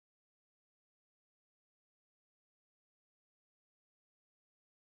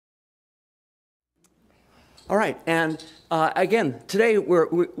All right, and again, today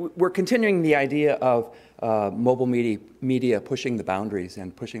we're continuing the idea of mobile media pushing the boundaries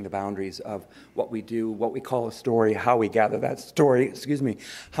of what we do, what we call a story, how we gather that story, excuse me,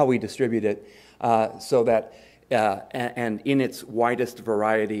 how we distribute it, so that, and in its widest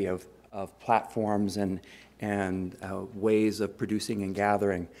variety of platforms and ways of producing and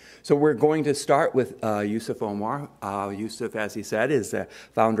gathering. So we're going to start with Yusuf Omar. Yusuf, as he said, is the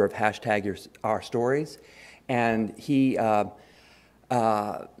founder of #OurStories, and he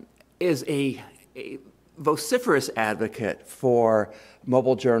is a vociferous advocate for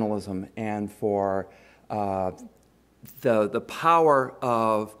mobile journalism and for the power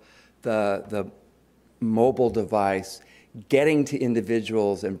of the mobile device getting to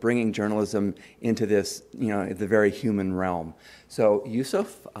individuals and bringing journalism into this, the very human realm. So,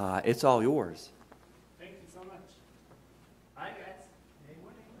 Yusuf, it's all yours. Thank you so much. Hi, guys. Hey,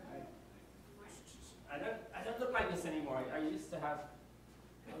 morning. I don't look like this anymore. I used to have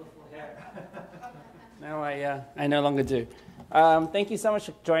colorful hair. Now I no longer do. Thank you so much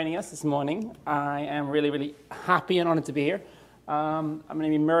for joining us this morning. I am really, really happy and honored to be here. I'm going to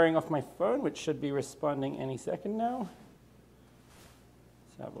be mirroring off my phone, which should be responding any second now.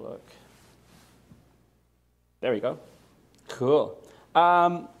 Let's have a look. There we go. Cool.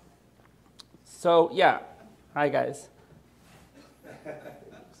 So, yeah. Hi, guys.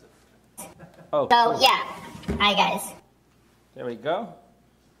 Oh, cool. Yeah. Hi, guys. There we go.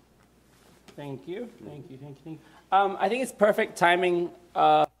 Thank you. Thank you. Thank you. Thank you. I think it's perfect timing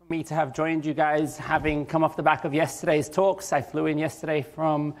for me to have joined you guys, having come off the back of yesterday's talks. I flew in yesterday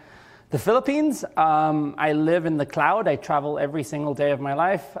from the Philippines. I live in the cloud. I travel every single day of my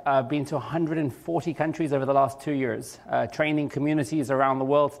life. I've been to 140 countries over the last 2 years, training communities around the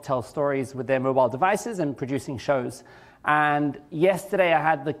world to tell stories with their mobile devices and producing shows. And yesterday I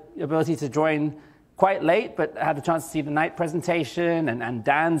had the ability to join quite late, but I had the chance to see the night presentation and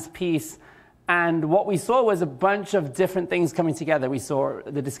Dan's piece. And what we saw was a bunch of different things coming together. We saw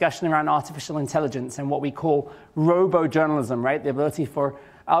the discussion around artificial intelligence and what we call robo-journalism, right? The ability for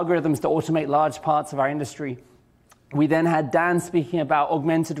algorithms to automate large parts of our industry. We then had Dan speaking about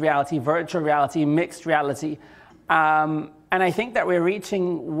augmented reality, virtual reality, mixed reality. And I think that we're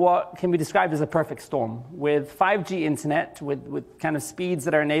reaching what can be described as a perfect storm. With 5G internet, with kind of speeds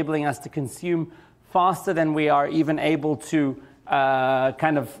that are enabling us to consume faster than we are even able to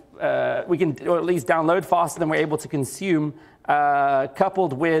we can, or at least download faster than we're able to consume,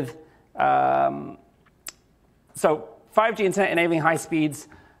 coupled with, so 5G internet enabling high speeds,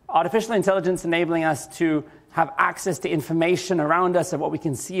 artificial intelligence enabling us to have access to information around us of what we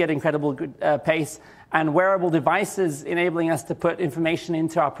can see at incredible pace, and wearable devices enabling us to put information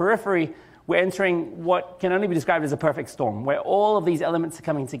into our periphery. We're entering what can only be described as a perfect storm, where all of these elements are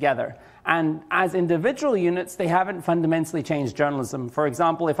coming together. And as individual units, they haven't fundamentally changed journalism. For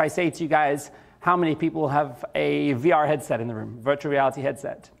example, if I say to you guys, how many people have a VR headset in the room, virtual reality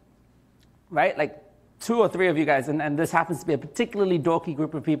headset? Right? Like 2 or 3 of you guys, and this happens to be a particularly dorky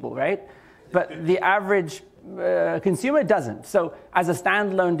group of people, right? But the average consumer doesn't. So as a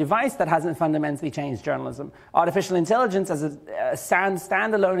standalone device, that hasn't fundamentally changed journalism. Artificial intelligence as a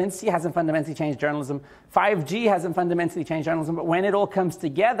standalone entity hasn't fundamentally changed journalism. 5G hasn't fundamentally changed journalism. But when it all comes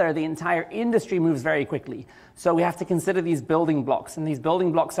together, the entire industry moves very quickly. So we have to consider these building blocks. And these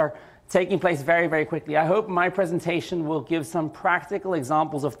building blocks are taking place very, very quickly. I hope my presentation will give some practical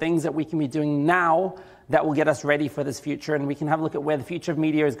examples of things that we can be doing now that will get us ready for this future. And we can have a look at where the future of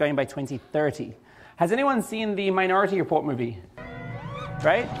media is going by 2030. Has anyone seen the Minority Report movie?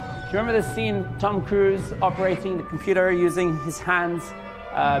 Right? Do you remember this scene, Tom Cruise operating the computer using his hands,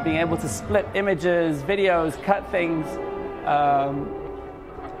 being able to split images, videos, cut things,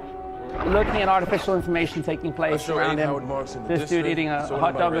 looking at artificial information taking place around him, this dude eating a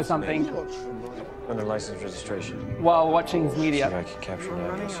hot dog or something, under license registration, while watching his media. I can capture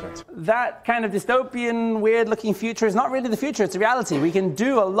that. That kind of dystopian, weird-looking future is not really the future, it's a reality. We can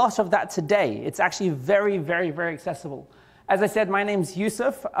do a lot of that today. It's actually very, very, very accessible. As I said, my name's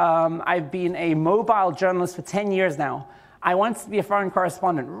Yusuf. I've been a mobile journalist for 10 years now. I wanted to be a foreign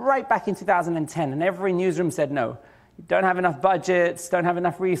correspondent right back in 2010, and every newsroom said no. You don't have enough budgets, don't have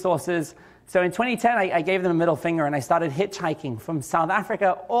enough resources. So in 2010, I gave them a middle finger, and I started hitchhiking from South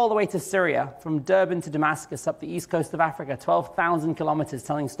Africa all the way to Syria, from Durban to Damascus, up the east coast of Africa, 12,000 kilometers,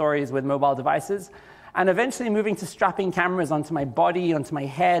 telling stories with mobile devices, and eventually moving to strapping cameras onto my body, onto my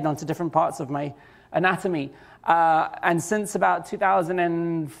head, onto different parts of my anatomy. And since about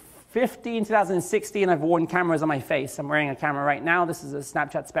 2015, 2016, I've worn cameras on my face. I'm wearing a camera right now. This is a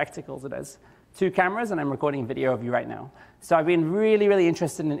Snapchat Spectacles. It has 2 cameras, and I'm recording video of you right now. So I've been really, really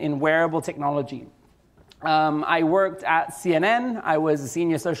interested in wearable technology. I worked at CNN. I was a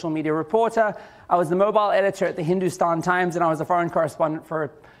senior social media reporter. I was the mobile editor at the Hindustan Times, and I was a foreign correspondent for a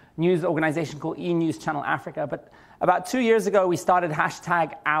news organization called E-News Channel Africa. But about 2 years ago, we started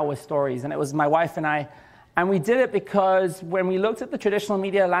 #OurStories, and it was my wife and I. And we did it because when we looked at the traditional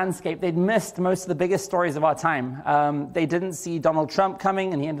media landscape, they'd missed most of the biggest stories of our time. They didn't see Donald Trump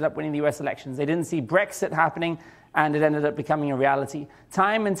coming, and he ended up winning the US elections. They didn't see Brexit happening, and it ended up becoming a reality.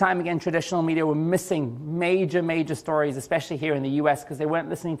 Time and time again, traditional media were missing major stories, especially here in the US, because they weren't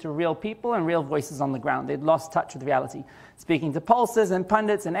listening to real people and real voices on the ground. They'd lost touch with reality. Speaking to pollsters and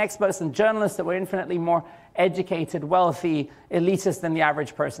pundits and experts and journalists that were infinitely more educated, wealthy, elitist than the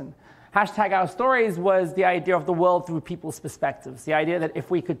average person. #OurStories was the idea of the world through people's perspectives. The idea that if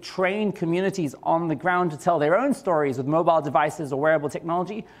we could train communities on the ground to tell their own stories with mobile devices or wearable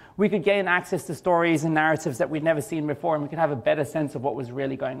technology, we could gain access to stories and narratives that we'd never seen before, and we could have a better sense of what was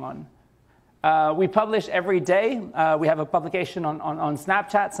really going on. We publish every day. We have a publication on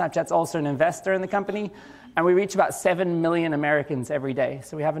Snapchat. Snapchat's also an investor in the company, and we reach about 7 million Americans every day.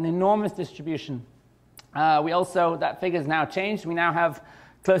 So we have an enormous distribution. That figure's now changed. We now have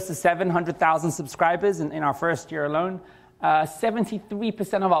close to 700,000 subscribers in our first year alone.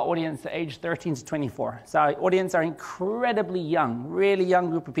 73% of our audience are aged 13 to 24. So our audience are incredibly young, really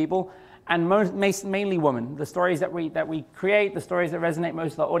young group of people, and mainly women. The stories that we create, the stories that resonate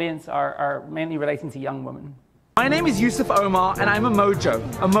most with our audience are mainly relating to young women. My name is Yusuf Omar, and I'm a mojo,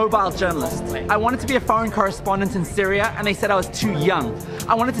 a mobile journalist. I wanted to be a foreign correspondent in Syria, and they said I was too young.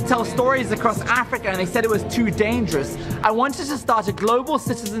 I wanted to tell stories across Africa, and they said it was too dangerous. I wanted to start a global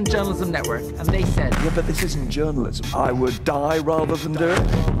citizen journalism network, and they said, yeah, but this isn't journalism. I would die rather than do it.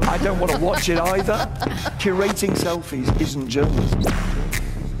 I don't want to watch it either. Curating selfies isn't journalism.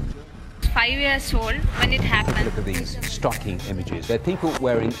 5 years old when it happened. Look at these striking images. They're people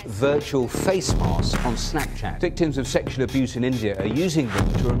wearing virtual face masks on Snapchat. Victims of sexual abuse in India are using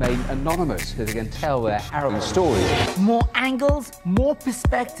them to remain anonymous so they can tell their harrowing stories. More angles, more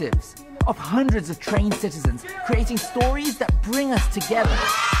perspectives of hundreds of trained citizens, creating stories that bring us together.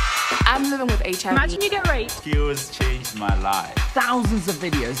 I'm living with HIV. Imagine you get raped. Skills changed my life. Thousands of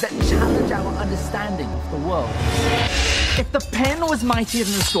videos that challenge our understanding of the world. If the pen was mightier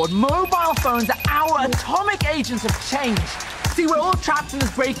than the sword, mobile phones are our atomic agents of change. See, we're all trapped in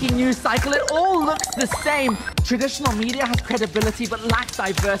this breaking news cycle. It all looks the same. Traditional media has credibility but lacks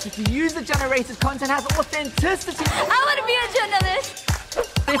diversity. User-generated content has authenticity. I want to be a journalist.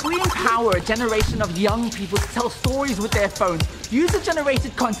 If we empower a generation of young people to tell stories with their phones,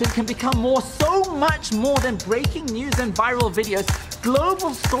 user-generated content can become so much more than breaking news and viral videos.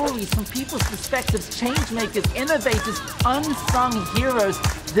 Global stories from people's perspectives, change makers, innovators, unsung heroes.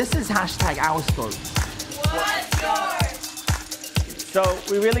 This is #OurStories. What's yours? So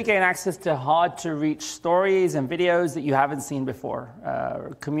we really gain access to hard-to-reach stories and videos that you haven't seen before.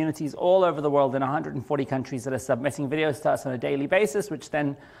 Communities all over the world in 140 countries that are submitting videos to us on a daily basis, which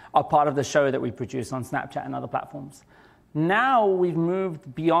then are part of the show that we produce on Snapchat and other platforms. Now we've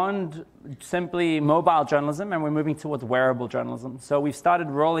moved beyond simply mobile journalism, and we're moving towards wearable journalism. So we've started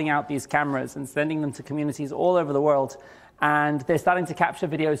rolling out these cameras and sending them to communities all over the world, and they're starting to capture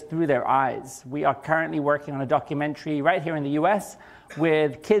videos through their eyes. We are currently working on a documentary right here in the US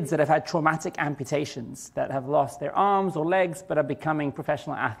with kids that have had traumatic amputations, that have lost their arms or legs, but are becoming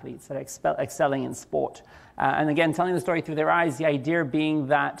professional athletes, that are excelling in sport. And again, telling the story through their eyes, the idea being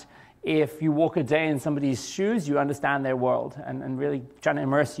that if you walk a day in somebody's shoes, you understand their world, and really trying to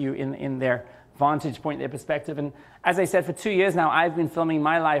immerse you in their vantage point, their perspective. And as I said, for 2 years now, I've been filming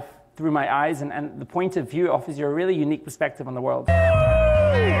my life through my eyes, and the point of view offers you a really unique perspective on the world.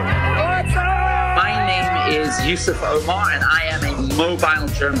 My name is Yusuf Omar, and I am a mobile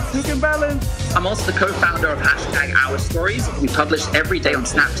journalist. Who can balance? I'm also the co-founder of #OurStories. We publish every day on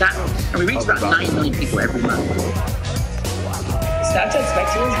Snapchat, and we reach about 9 million people every month. Snapchat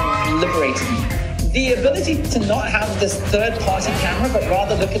Spectacles liberated me. The ability to not have this third-party camera, but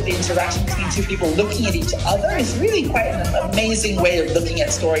rather look at the interaction between two people looking at each other is really quite an amazing way of looking at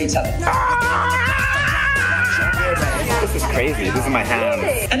storytelling. This is crazy. This is my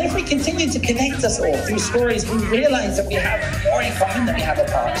hands. And if we continue to connect us all through stories, we realize that we have more in common than we have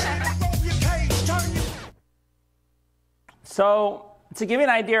apart. So, to give you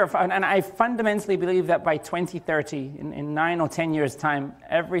an idea of, and I fundamentally believe that by 2030, in 9 or 10 years' time,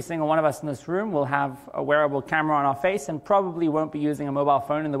 every single one of us in this room will have a wearable camera on our face and probably won't be using a mobile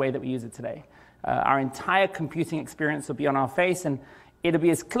phone in the way that we use it today. Our entire computing experience will be on our face, and it'll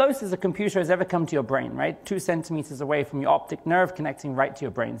be as close as a computer has ever come to your brain, right? 2 centimeters away from your optic nerve connecting right to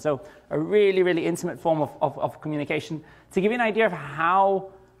your brain. So a really, really intimate form of communication. To give you an idea of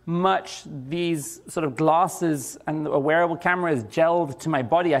how much these sort of glasses and a wearable camera is gelled to my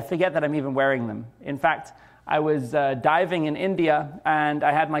body, I forget that I'm even wearing them. In fact, I was diving in India, and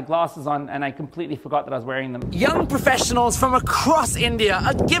I had my glasses on, and I completely forgot that I was wearing them. Young professionals from across India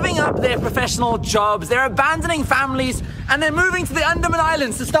are giving up their professional jobs, they're abandoning families, and they're moving to the Andaman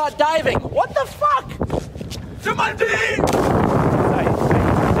Islands to start diving. What the fuck? I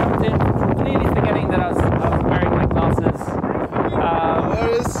jumped in completely forgetting that I was wearing my glasses.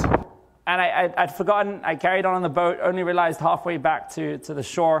 And I'd forgotten, I carried on the boat, only realized halfway back to the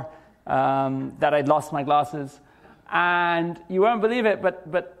shore that I'd lost my glasses. And you won't believe it,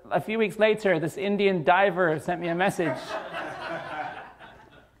 but a few weeks later, this Indian diver sent me a message.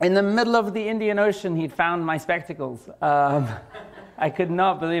 In the middle of the Indian Ocean, he'd found my spectacles. I could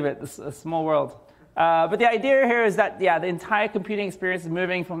not believe it. It's a small world. But the idea here is that, yeah, the entire computing experience is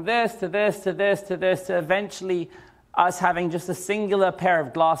moving from this to this to this to this to eventually us having just a singular pair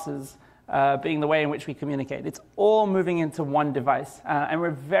of glasses being the way in which we communicate. It's all moving into one device. And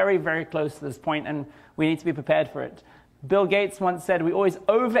we're very, very close to this point, and we need to be prepared for it. Bill Gates once said, we always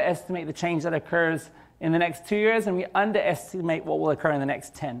overestimate the change that occurs in the next 2 years, and we underestimate what will occur in the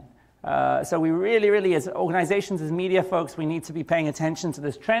next 10. So we really, as organizations, as media folks, we need to be paying attention to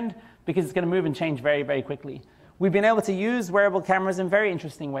this trend because it's going to move and change very, very quickly. We've been able to use wearable cameras in very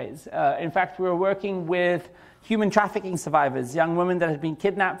interesting ways. In fact, we were working with human trafficking survivors, young women that had been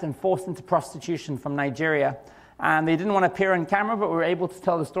kidnapped and forced into prostitution from Nigeria. And they didn't want to appear on camera, but we were able to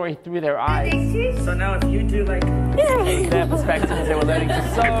tell the story through their eyes. So now if you do like their perspectives, they were learning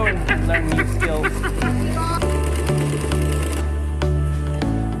to sew and learn new skills.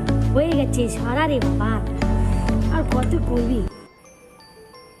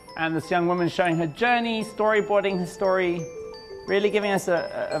 And this young woman showing her journey, storyboarding her story, really giving us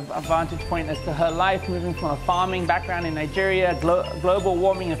a vantage point as to her life, moving from a farming background in Nigeria, global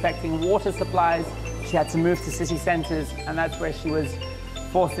warming affecting water supplies. She had to move to city centers, and that's where she was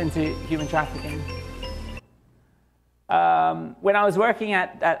forced into human trafficking. When I was working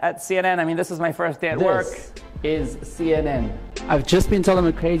at CNN, I mean, this was my first day at work, is CNN. I've just been told I'm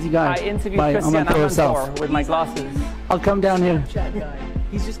a crazy guy. I interviewed Christian Amanpour with my glasses. I'll come down here. Chat guy.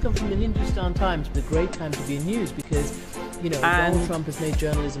 He's just come from the Hindustan Times, the great time to be in news because, you know, Donald Trump has made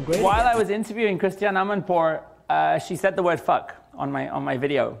journalism great. While I was interviewing Christian Amanpour, she said the word fuck on my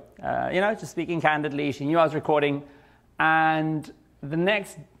video. You know, just speaking candidly, she knew I was recording. And the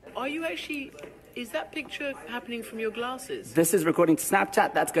next... Are you actually... Is that picture happening from your glasses? This is recording to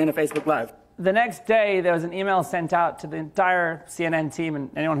Snapchat, that's going to Facebook Live. The next day, there was an email sent out to the entire CNN team, and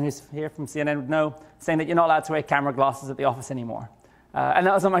anyone who's here from CNN would know, saying that you're not allowed to wear camera glasses at the office anymore. And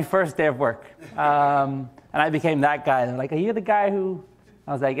that was on my first day of work. And I became that guy. They're like, are you the guy who...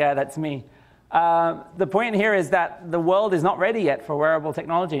 I was like, yeah, that's me. The point here is that the world is not ready yet for wearable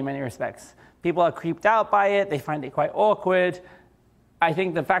technology in many respects. People are creeped out by it. They find it quite awkward. I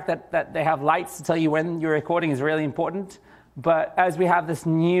think the fact that they have lights to tell you when you're recording is really important. But as we have this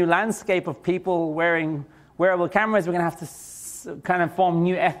new landscape of people wearing wearable cameras, we're going to have to kind of form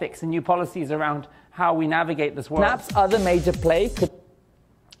new ethics and new policies around how we navigate this world. Snap's other major play could...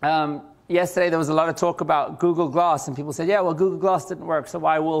 yesterday there was a lot of talk about Google Glass, and people said, yeah, well, Google Glass didn't work, so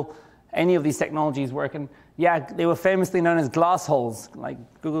why will any of these technologies work? And yeah, they were famously known as glass holes, like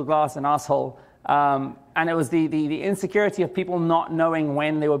Google Glass and asshole. And it was the insecurity of people not knowing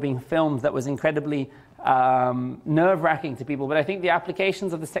when they were being filmed that was incredibly nerve-wracking to people. But I think the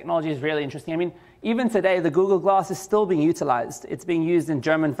applications of this technology is really interesting. I mean, even today, the Google Glass is still being utilized. It's being used in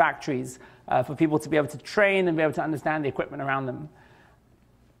German factories for people to be able to train and be able to understand the equipment around them.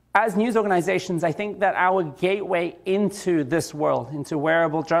 As news organizations, I think that our gateway into this world, into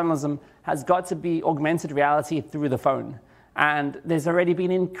wearable journalism, has got to be augmented reality through the phone. And there's already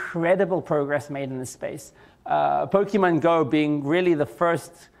been incredible progress made in this space. Pokemon Go being really the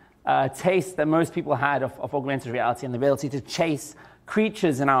first taste that most people had of augmented reality and the ability to chase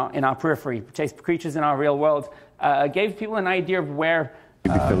creatures in our periphery, chase creatures in our real world, gave people an idea of where you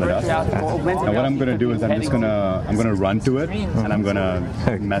can fill it up. And what I'm going to do is I'm going to run to it, and I'm going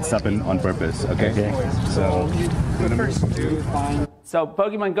to mess up on purpose, okay? So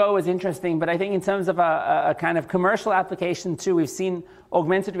Pokemon Go is interesting, but I think in terms of a kind of commercial application too, we've seen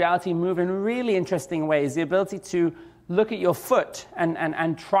augmented reality move in really interesting ways. The ability to look at your foot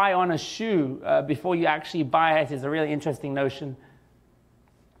and try on a shoe before you actually buy it is a really interesting notion.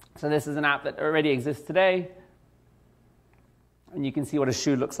 So this is an app that already exists today. And you can see what a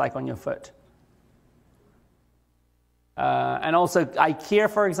shoe looks like on your foot. And also IKEA,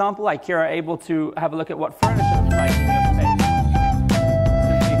 for example, IKEA are able to have a look at what furniture looks like in your space.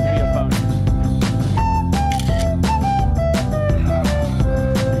 Simply through your phone.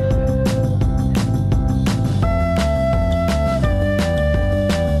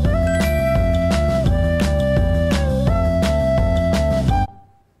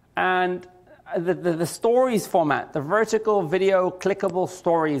 And the stories format, the vertical video clickable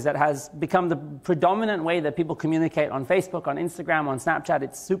stories that has become the predominant way that people communicate on Facebook, on Instagram, on Snapchat,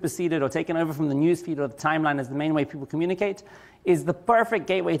 it's superseded or taken over from the newsfeed or the timeline as the main way people communicate, is the perfect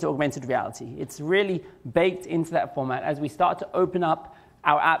gateway to augmented reality. It's really baked into that format. As we start to open up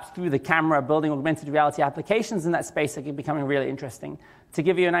our apps through the camera, building augmented reality applications in that space are becoming really interesting. To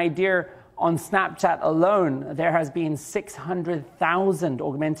give you an idea, on Snapchat alone, there has been 600,000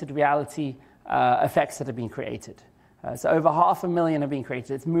 augmented reality effects that have been created. So over 500,000 have been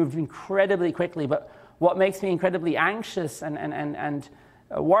created. It's moved incredibly quickly, but what makes me incredibly anxious and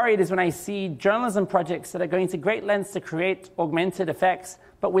worried is when I see journalism projects that are going to great lengths to create augmented effects,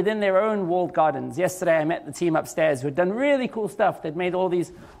 but within their own walled gardens. Yesterday I met the team upstairs who had done really cool stuff. They'd made all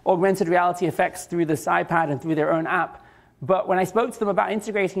these augmented reality effects through this iPad and through their own app. But when I spoke to them about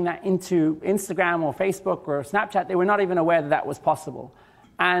integrating that into Instagram or Facebook or Snapchat, they were not even aware that that was possible.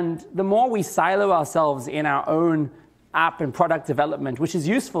 And the more we silo ourselves in our own app and product development, which is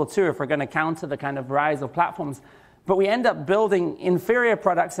useful too if we're going to counter the kind of rise of platforms, but we end up building inferior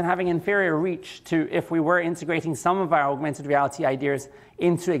products and having inferior reach to if we were integrating some of our augmented reality ideas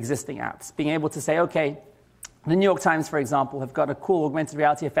into existing apps. Being able to say, okay, the New York Times, for example, have got a cool augmented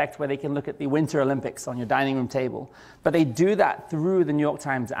reality effect where they can look at the Winter Olympics on your dining room table. But they do that through the New York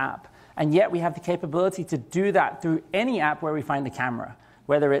Times app. And yet we have the capability to do that through any app where we find a camera.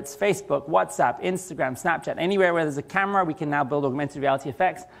 Whether it's Facebook, WhatsApp, Instagram, Snapchat, anywhere where there's a camera, we can now build augmented reality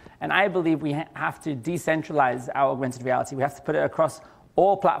effects. And I believe we have to decentralize our augmented reality. We have to put it across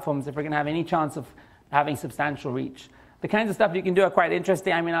all platforms if we're going to have any chance of having substantial reach. The kinds of stuff you can do are quite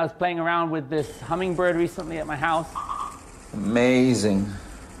interesting. I mean, I was playing around with this hummingbird recently at my house. Amazing.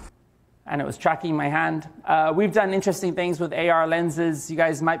 And it was tracking my hand. We've done interesting things with AR lenses. You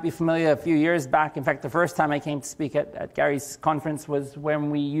guys might be familiar a few years back. In fact, the first time I came to speak at Gary's conference was when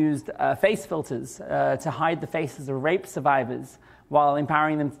we used face filters to hide the faces of rape survivors while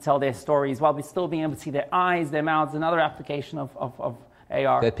empowering them to tell their stories, while we still being able to see their eyes, their mouths, another application of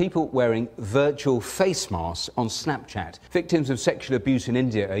AR. There are people wearing virtual face masks on Snapchat. Victims of sexual abuse in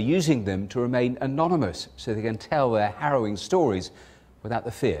India are using them to remain anonymous so they can tell their harrowing stories without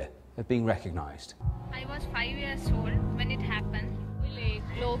the fear of being recognised. I was 5 years old when it happened.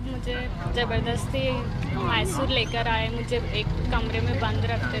 लोग मुझे ज़बरदस्ती मैसूर लेकर आए मुझे एक कमरे में बंद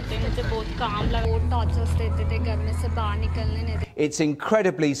रखते थे मुझे बहुत काम लगा बहुत टॉर्चर्स देते थे घर में से बाहर निकलने नहीं देते. It's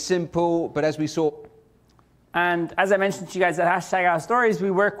incredibly simple, but as we saw. And as I mentioned to you guys at #OurStories,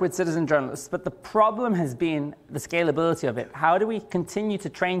 we work with citizen journalists. But the problem has been the scalability of it. How do we continue to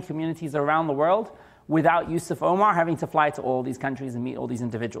train communities around the world without Yusuf Omar having to fly to all these countries and meet all these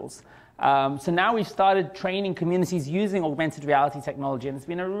individuals? So now we've started training communities using augmented reality technology, and it's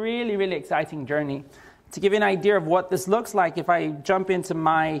been a really, really exciting journey. To give you an idea of what this looks like, if I jump into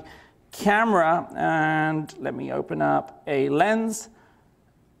my camera and let me open up a lens,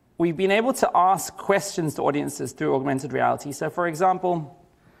 we've been able to ask questions to audiences through augmented reality. So for example,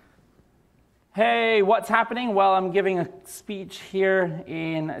 hey, what's happening? Well, I'm giving a speech here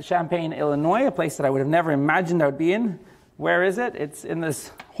in Champaign, Illinois, a place that I would have never imagined I would be in. Where is it? It's in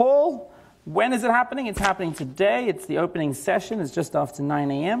this hall. When is it happening? It's happening today. It's the opening session. It's just after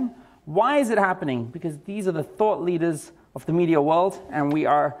 9 a.m. Why is it happening? Because these are the thought leaders of the media world, and we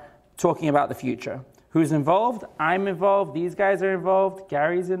are talking about the future. Who's involved? I'm involved. These guys are involved.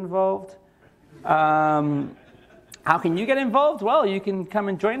 Gary's involved. How can you get involved? Well, you can come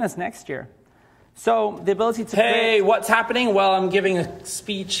and join us next year. So the ability to hey, what's happening? Well, I'm giving a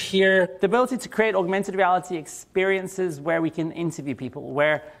speech here. The ability to create augmented reality experiences where we can interview people,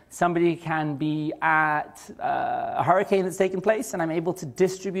 where somebody can be at a hurricane that's taken place, and I'm able to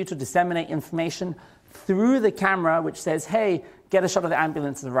distribute or disseminate information through the camera, which says, hey, get a shot of the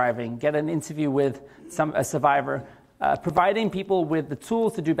ambulance arriving, get an interview with a survivor, providing people with the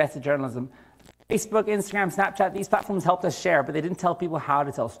tools to do better journalism. Facebook, Instagram, Snapchat, these platforms helped us share, but they didn't tell people how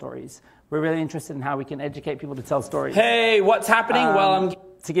to tell stories. We're really interested in how we can educate people to tell stories. Hey, what's happening? Well,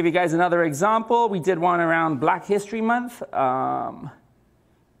 to give you guys another example, we did one around Black History Month.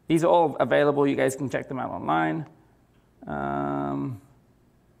 These are all available. You guys can check them out online.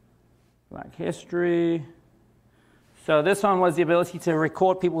 Black History. So this one was the ability to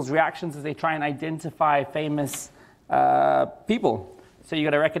record people's reactions as they try and identify famous people. So you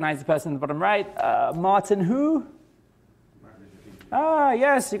got to recognize the person in the bottom right. Martin who? Ah,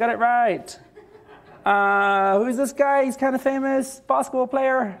 yes, you got it right. Who's this guy? He's kind of famous. Basketball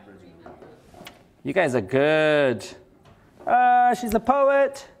player. You guys are good. She's a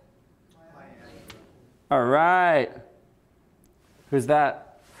poet. All right. Who's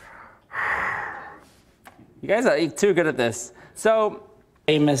that? You guys are too good at this. So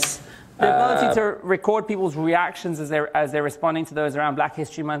famous. The ability to record people's reactions as they're responding to those around Black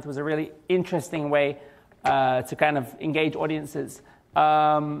History Month was a really interesting way to kind of engage audiences.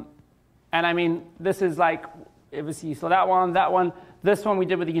 And I mean, this is like, obviously you saw that one. This one we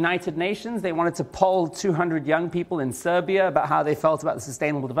did with the United Nations. They wanted to poll 200 young people in Serbia about how they felt about the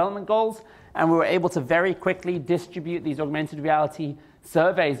Sustainable Development Goals. And we were able to very quickly distribute these augmented reality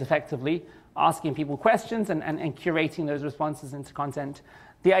surveys effectively, asking people questions and curating those responses into content.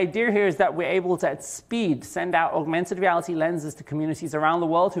 The idea here is that we're able to, at speed, send out augmented reality lenses to communities around the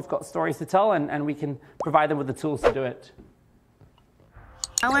world who've got stories to tell, and we can provide them with the tools to do it.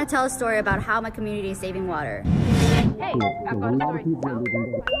 I want to tell a story about how my community is saving water. Hey, I've got a story to tell.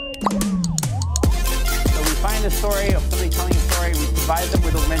 So we find a story of somebody telling a story, we provide them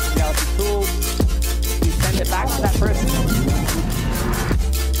with augmented reality tools, we send it back to that person,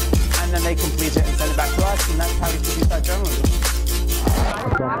 and then they complete it and send it back to us, and that's how we produce our journalism.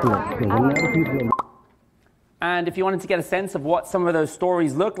 And if you wanted to get a sense of what some of those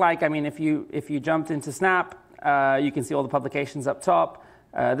stories look like, I mean, if you jumped into Snap, you can see all the publications up top.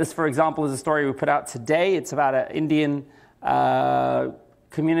 This, for example, is a story we put out today. It's about an Indian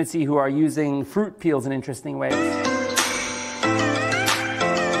community who are using fruit peels in interesting ways.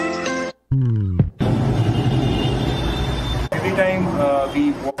 Every time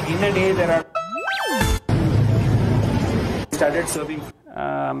in a day there are started serving.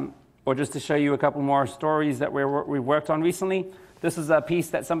 Or just to show you a couple more stories that we've worked on recently. This is a piece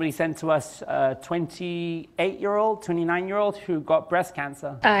that somebody sent to us, a 28-year-old, 29-year-old who got breast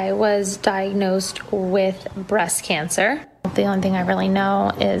cancer. I was diagnosed with breast cancer. The only thing I really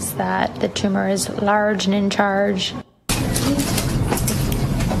know is that the tumor is large and in charge.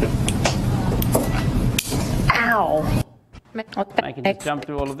 Ow! I can just jump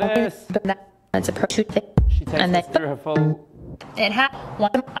through all of this. It's a she takes us through her full... It had one.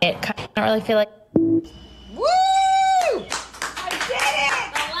 I don't really feel like... Woo!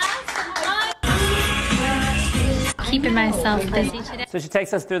 Keeping myself busy today. So she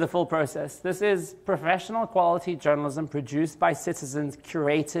takes us through the full process. This is professional quality journalism produced by citizens,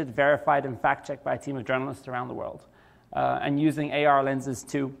 curated, verified, and fact-checked by a team of journalists around the world, and using AR lenses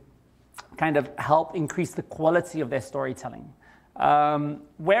to kind of help increase the quality of their storytelling.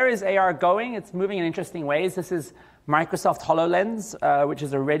 Where is AR going? It's moving in interesting ways. This is Microsoft HoloLens, which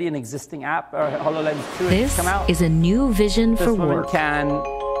is already an existing app. HoloLens 2 has come out. This is a new vision for work. Can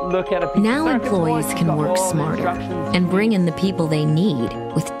look at a piece now of employees can work smarter and bring in the people they need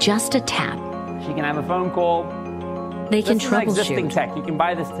with just a tap. She can have a phone call. They can troubleshoot. This is existing tech. You can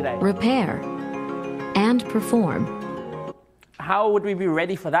buy this today. Repair and perform. How would we be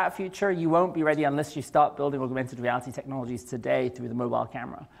ready for that future? You won't be ready unless you start building augmented reality technologies today through the mobile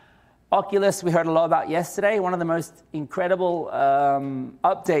camera. Oculus, we heard a lot about yesterday. One of the most incredible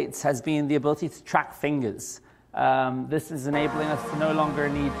updates has been the ability to track fingers. This is enabling us to no longer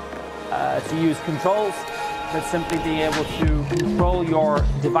need to use controls, but simply being able to control your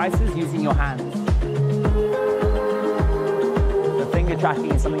devices using your hands. The finger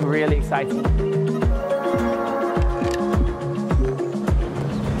tracking is something really exciting.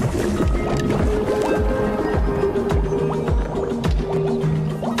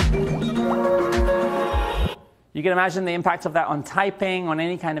 You can imagine the impact of that on typing, on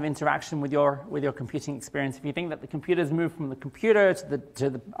any kind of interaction with your computing experience. If you think that the computers move from the computer to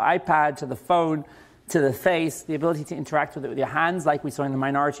the iPad, to the phone, to the face, the ability to interact with it with your hands, like we saw in the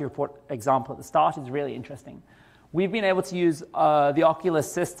Minority Report example at the start, is really interesting. We've been able to use the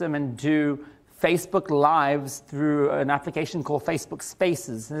Oculus system and do Facebook Lives through an application called Facebook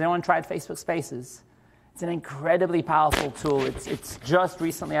Spaces. Has anyone tried Facebook Spaces? It's an incredibly powerful tool. It's just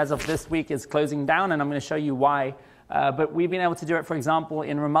recently, as of this week, is closing down, and I'm going to show you why. But we've been able to do it, for example,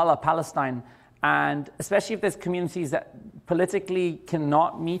 in Ramallah, Palestine. And especially if there's communities that politically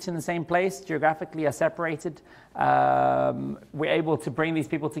cannot meet in the same place, geographically are separated, we're able to bring these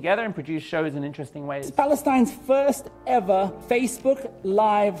people together and produce shows in interesting ways. It's Palestine's first ever Facebook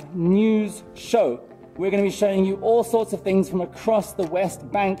Live news show. We're going to be showing you all sorts of things from across the West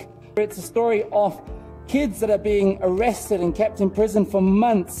Bank. It's a story of kids that are being arrested and kept in prison for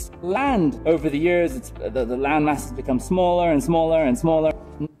months. Land over the years, the land mass has become smaller and smaller and smaller.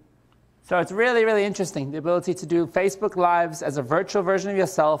 So it's really, really interesting, the ability to do Facebook Lives as a virtual version of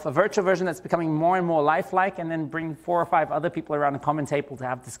yourself, a virtual version that's becoming more and more lifelike, and then bring 4 or 5 other people around a common table to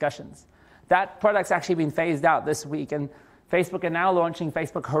have discussions. That product's actually been phased out this week, and Facebook are now launching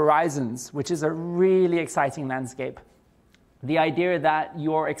Facebook Horizons, which is a really exciting landscape. The idea that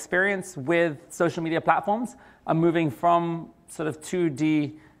your experience with social media platforms are moving from sort of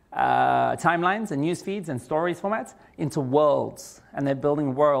 2D timelines and news feeds and stories formats into worlds. And they're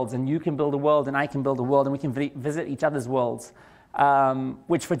building worlds, and you can build a world and I can build a world, and we can visit each other's worlds,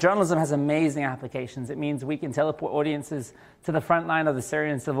 which for journalism has amazing applications. It means we can teleport audiences to the front line of the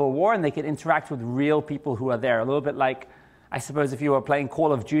Syrian civil war, and they can interact with real people who are there. A little bit like, I suppose, if you were playing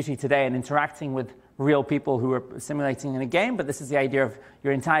Call of Duty today and interacting with real people who are simulating in a game, but this is the idea of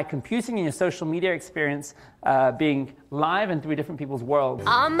your entire computing and your social media experience being live and through different people's worlds.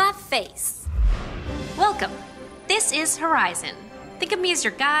 On my face. Welcome. This is Horizon. Think of me as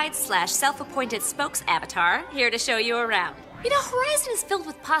your guide / self-appointed spokes avatar, here to show you around. You know, Horizon is filled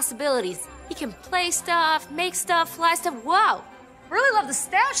with possibilities. You can play stuff, make stuff, fly stuff. Whoa! Really love the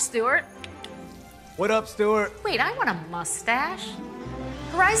stash, Stuart. What up, Stuart? Wait, I want a mustache.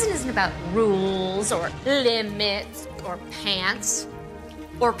 Horizon isn't about rules or limits or pants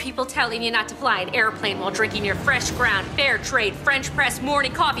or people telling you not to fly an airplane while drinking your fresh ground, fair trade, French press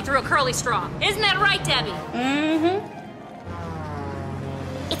morning coffee through a curly straw. Isn't that right, Debbie? Mm-hmm.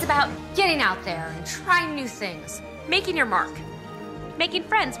 It's about getting out there and trying new things, making your mark, making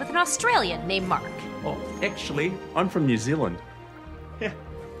friends with an Australian named Mark. Oh, actually, I'm from New Zealand.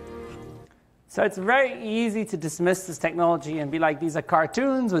 So it's very easy to dismiss this technology and be like, these are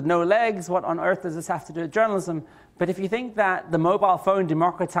cartoons with no legs. What on earth does this have to do with journalism? But if you think that the mobile phone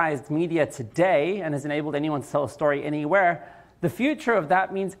democratized media today and has enabled anyone to tell a story anywhere, the future of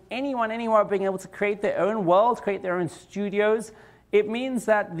that means anyone, anywhere being able to create their own world, create their own studios. It means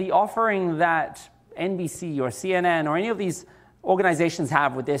that the offering that NBC or CNN or any of these organizations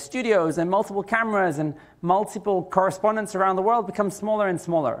have with their studios and multiple cameras and multiple correspondents around the world becomes smaller and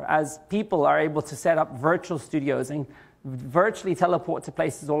smaller as people are able to set up virtual studios and virtually teleport to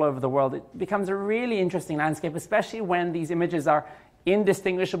places all over the world. It becomes a really interesting landscape, especially when these images are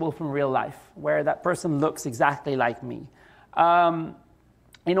indistinguishable from real life, where that person looks exactly like me.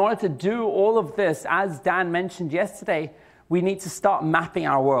 In order to do all of this, as Dan mentioned yesterday, we need to start mapping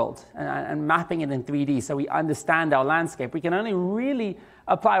our world and mapping it in 3D so we understand our landscape. We can only really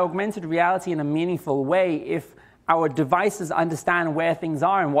apply augmented reality in a meaningful way if our devices understand where things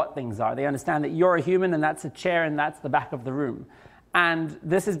are and what things are. They understand that you're a human and that's a chair and that's the back of the room. And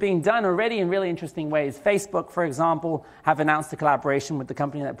this is being done already in really interesting ways. Facebook, for example, have announced a collaboration with the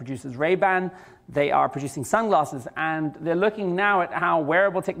company that produces Ray-Ban. They are producing sunglasses, and they're looking now at how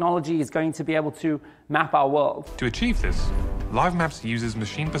wearable technology is going to be able to map our world. To achieve this, Live Maps uses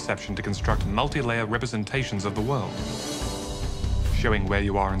machine perception to construct multi-layer representations of the world, showing where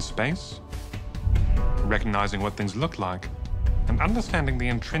you are in space, recognizing what things look like, and understanding the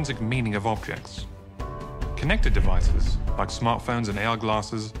intrinsic meaning of objects. Connected devices, like smartphones and AR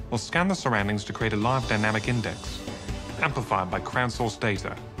glasses, will scan the surroundings to create a live dynamic index, amplified by crowdsourced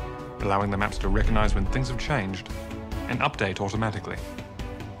data, allowing the maps to recognize when things have changed and update automatically.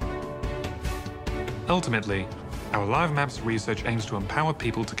 Ultimately, our Live Maps research aims to empower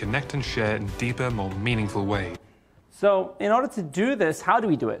people to connect and share in deeper, more meaningful ways. So in order to do this, how do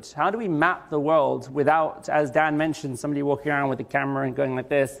we do it? How do we map the world without, as Dan mentioned, somebody walking around with a camera and going like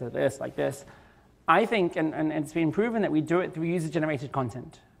this, like this? I think, and it's been proven that we do it through user-generated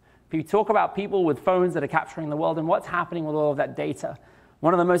content. If you talk about people with phones that are capturing the world and what's happening with all of that data,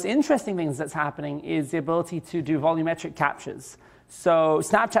 one of the most interesting things that's happening is the ability to do volumetric captures. So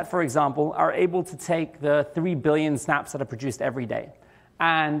Snapchat, for example, are able to take the 3 billion snaps that are produced every day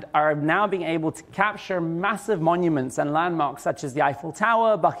and are now being able to capture massive monuments and landmarks such as the Eiffel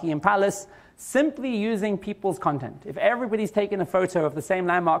Tower, Buckingham Palace, simply using people's content. If everybody's taken a photo of the same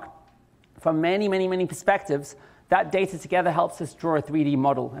landmark from many, many, many perspectives, that data together helps us draw a 3D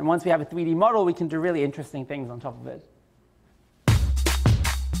model. And once we have a 3D model, we can do really interesting things on top of it.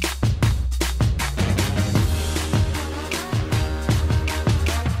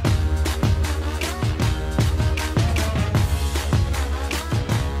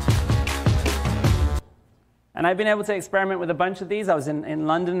 And I've been able to experiment with a bunch of these. I was in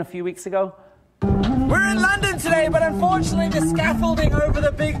London a few weeks ago. We're in London today, but unfortunately the scaffolding over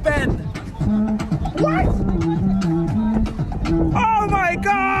the Big Ben. What? Oh my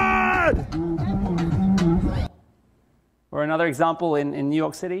God! Or another example in New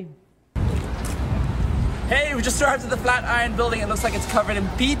York City. Hey, we just arrived at the Flatiron building. It looks like it's covered in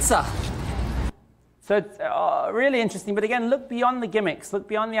pizza. So it's really interesting. But again, look beyond the gimmicks. Look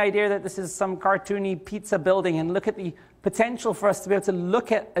beyond the idea that this is some cartoony pizza building and look at the potential for us to be able to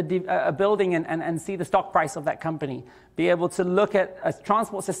look at a building and see the stock price of that company. Be able to look at a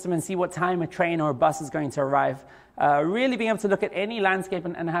transport system and see what time a train or a bus is going to arrive. Really being able to look at any landscape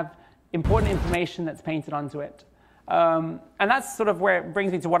and have important information that's painted onto it. And that's sort of where it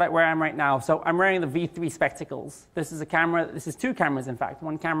brings me to where I am right now. So I'm wearing the V3 spectacles. This is a camera. This is two cameras, in fact.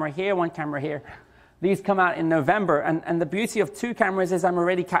 One camera here, one camera here. These come out in November. And the beauty of two cameras is I'm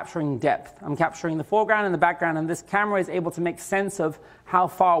already capturing depth. I'm capturing the foreground and the background. And this camera is able to make sense of how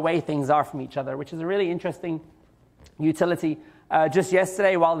far away things are from each other, which is a really interesting utility. Just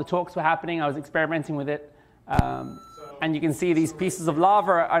yesterday, while the talks were happening, I was experimenting with it. And you can see these pieces of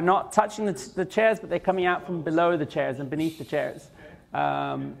lava are not touching the chairs, but they're coming out from below the chairs and beneath the chairs.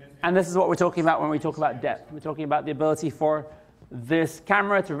 And this is what we're talking about when we talk about depth. We're talking about the ability for this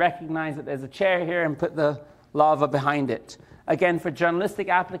camera to recognize that there's a chair here and put the lava behind it. Again, for journalistic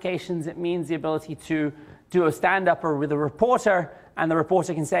applications, it means the ability to do a stand-upper with a reporter, and the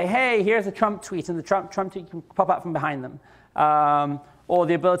reporter can say, hey, here's a Trump tweet, and the Trump tweet can pop up from behind them. Or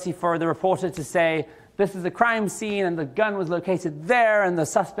the ability for the reporter to say, this is a crime scene, and the gun was located there, and the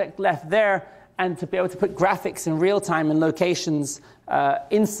suspect left there, and to be able to put graphics in real time in locations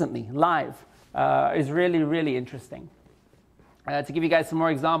instantly, live, is really, really interesting. To give you guys some more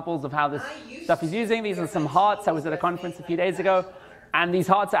examples of how this stuff is using, these are some hearts. I was at a conference a few days ago, and these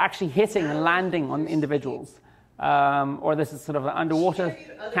hearts are actually hitting and landing on individuals. Or this is sort of an underwater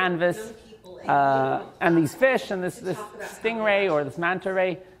canvas. And these fish and this stingray or this manta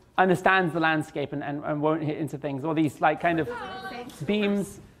ray understands the landscape and won't hit into things. Or these like kind of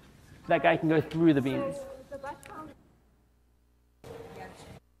beams, that guy can go through the beams.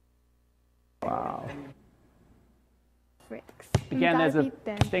 Wow. Again, there's a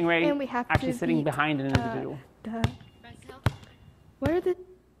stingray actually sitting behind an individual. Where are the...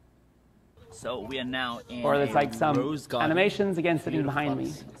 So we are now in or there's like some animations, again, sitting behind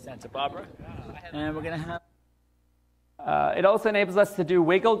me. Santa Barbara. And we're going to have... it also enables us to do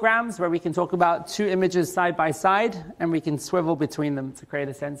wigglegrams, where we can talk about two images side by side, and we can swivel between them to create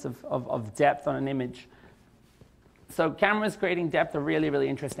a sense of depth on an image. So cameras creating depth are really, really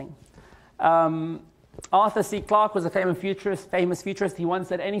interesting. Arthur C. Clarke was a famous futurist. He once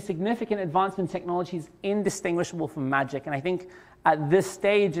said, any significant advancement in technology is indistinguishable from magic. And I think at this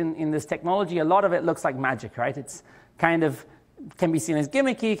stage in this technology, a lot of it looks like magic, right? It's kind of, can be seen as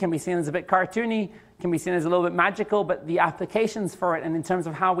gimmicky, can be seen as a bit cartoony, can be seen as a little bit magical, but the applications for it and in terms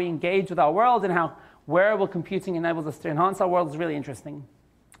of how we engage with our world and how wearable computing enables us to enhance our world is really interesting.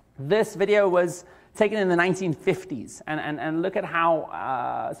 This video was taken in the 1950s, and look at how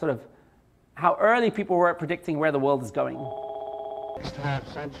how early people were at predicting where the world is going. Next half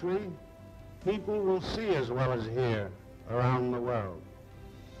century, people will see as well as hear around the world.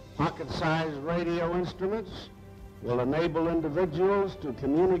 Pocket-sized radio instruments will enable individuals to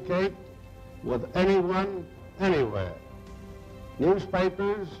communicate with anyone, anywhere.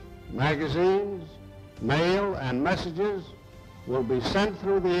 Newspapers, magazines, mail, and messages will be sent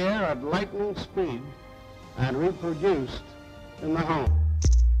through the air at lightning speed and reproduced in the home.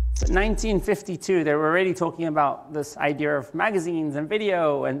 So 1952, they were already talking about this idea of magazines and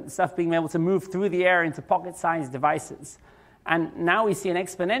video and stuff being able to move through the air into pocket-sized devices. And now we see an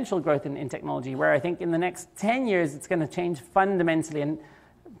exponential growth in technology, where I think in the next 10 years, it's going to change fundamentally. And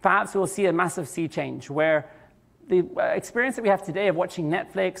perhaps we'll see a massive sea change, where the experience that we have today of watching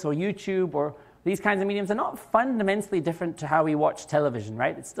Netflix or YouTube or these kinds of mediums are not fundamentally different to how we watch television,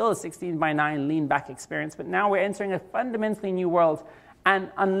 right? It's still a 16:9 lean-back experience, but now we're entering a fundamentally new world.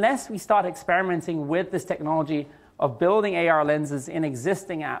 And unless we start experimenting with this technology of building AR lenses in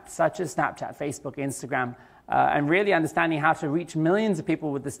existing apps such as Snapchat, Facebook, Instagram, and really understanding how to reach millions of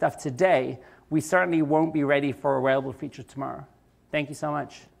people with this stuff today, we certainly won't be ready for a wearable feature tomorrow. Thank you so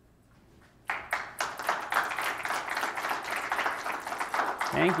much.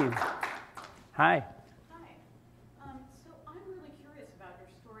 Thank you. Hi. So I'm really curious about your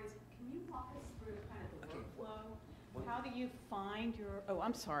stories. Can you walk us through kind of the workflow? How do you find your... Oh,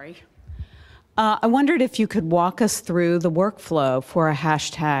 I'm sorry. I wondered if you could walk us through the workflow for a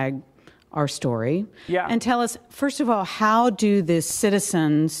hashtag our story. Yeah. And tell us, first of all, how do the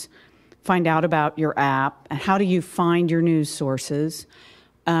citizens find out about your app? And how do you find your news sources?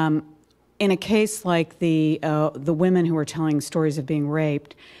 In a case like the women who are telling stories of being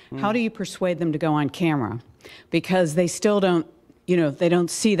raped, how do you persuade them to go on camera? Because they still don't, they don't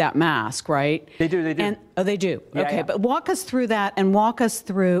see that mask, right? They do. And, oh, they do. Yeah, okay, yeah. But walk us through that and walk us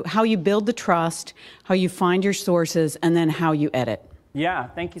through how you build the trust, how you find your sources, and then how you edit. Yeah,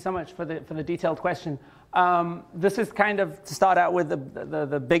 thank you so much for the detailed question. This is kind of to start out with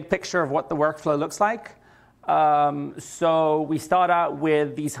the big picture of what the workflow looks like. So we start out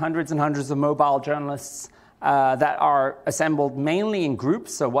with these hundreds and hundreds of mobile journalists that are assembled mainly in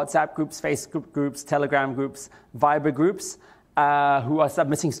groups, so WhatsApp groups, Facebook groups, Telegram groups, Viber groups. who are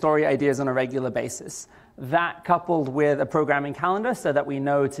submitting story ideas on a regular basis. That coupled with a programming calendar so that we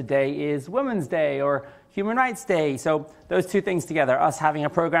know today is Women's Day or Human Rights Day. So those two things together, us having a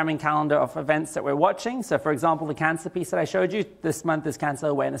programming calendar of events that we're watching. So for example, the cancer piece that I showed you, this month is Cancer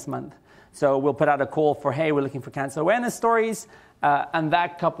Awareness Month. So we'll put out a call for, hey, we're looking for cancer awareness stories, and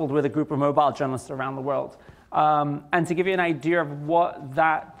that coupled with a group of mobile journalists around the world. And to give you an idea of what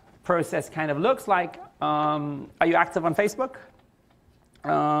that process kind of looks like, are you active on Facebook?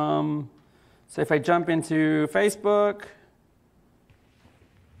 So if I jump into Facebook,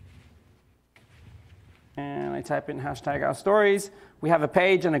 and I type in #OurStories, we have a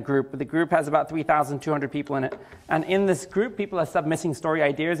page and a group. The group has about 3,200 people in it. And in this group, people are submitting story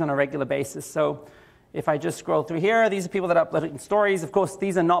ideas on a regular basis. So if I just scroll through here, these are people that are uploading stories. Of course,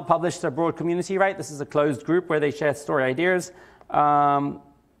 these are not published to a broad community, right? This is a closed group where they share story ideas.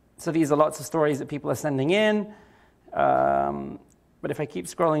 So these are lots of stories that people are sending in. But if I keep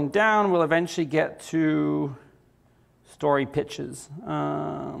scrolling down, we'll eventually get to story pitches.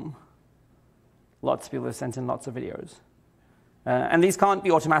 Lots of people have sent in lots of videos. And these can't be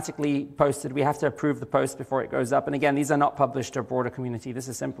automatically posted. We have to approve the post before it goes up. And again, these are not published to a broader community. This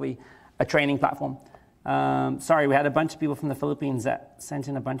is simply a training platform. Sorry, we had a bunch of people from the Philippines that sent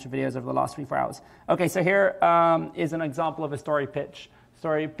in a bunch of videos over the last 24 hours. Okay, so here is an example of a story pitch.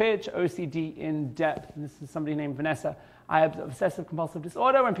 Story pitch, OCD in depth. And this is somebody named Vanessa. I have obsessive compulsive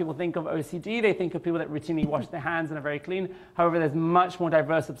disorder. When people think of OCD, they think of people that routinely wash their hands and are very clean. However, there's much more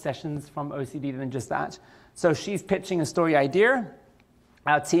diverse obsessions from OCD than just that. So she's pitching a story idea.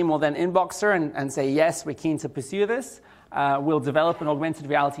 Our team will then inbox her and say, yes, we're keen to pursue this. We'll develop an augmented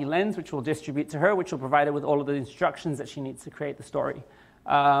reality lens, which we'll distribute to her, which will provide her with all of the instructions that she needs to create the story.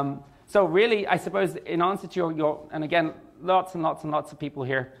 So really, I suppose, in answer to your and again, lots and lots and lots of people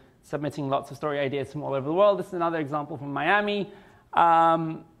here submitting lots of story ideas from all over the world. This is another example from Miami.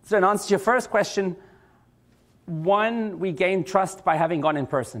 So in answer to your first question, one, we gained trust by having gone in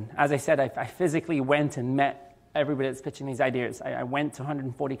person. As I said, I physically went and met everybody that's pitching these ideas. I went to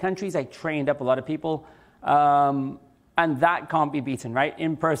 140 countries. I trained up a lot of people. And that can't be beaten, right?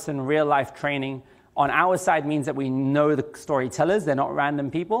 In-person, real-life training on our side means that we know the storytellers. They're not random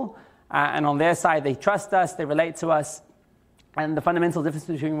people. And on their side, they trust us. They relate to us. And the fundamental difference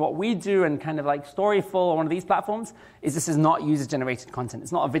between what we do and kind of like Storyful or one of these platforms is this is not user-generated content.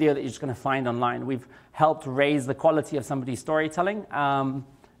 It's not a video that you're just going to find online. We've helped raise the quality of somebody's storytelling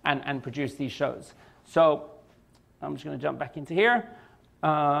and produce these shows. So I'm just going to jump back into here.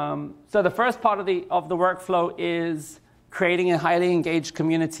 So the first part of the workflow is creating a highly engaged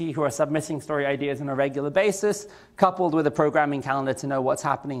community who are submitting story ideas on a regular basis, coupled with a programming calendar to know what's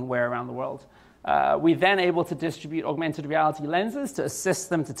happening where around the world. We're then able to distribute augmented reality lenses to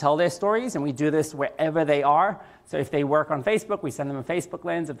assist them to tell their stories, and we do this wherever they are. So if they work on Facebook, we send them a Facebook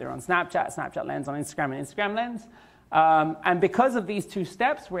lens. If they're on Snapchat, Snapchat lens. On Instagram, an Instagram lens. And because of these two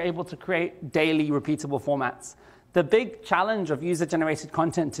steps, we're able to create daily repeatable formats. The big challenge of user-generated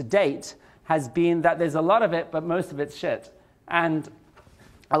content to date has been that there's a lot of it, but most of it's shit. And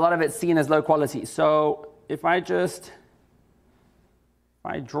a lot of it's seen as low quality. So if I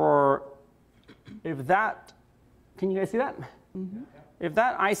draw... If that, can you guys see that? Mm-hmm. If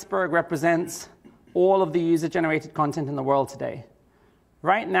that iceberg represents all of the user-generated content in the world today,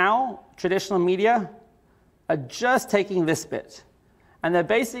 right now, traditional media are just taking this bit. And they're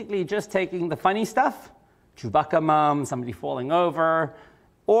basically just taking the funny stuff, Chewbacca mom, somebody falling over,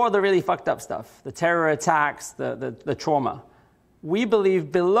 or the really fucked up stuff, the terror attacks, the trauma. We believe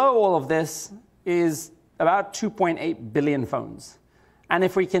below all of this is about 2.8 billion phones. And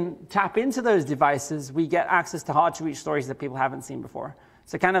if we can tap into those devices, we get access to hard-to-reach stories that people haven't seen before.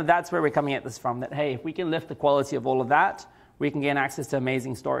 So kind of that's where we're coming at this from, that, hey, if we can lift the quality of all of that, we can gain access to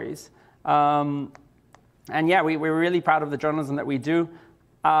amazing stories. And yeah, we're really proud of the journalism that we do.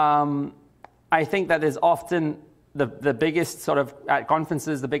 I think that is often the biggest sort of, at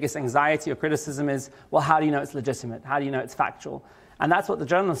conferences, the biggest anxiety or criticism is, well, how do you know it's legitimate? How do you know it's factual? And that's what the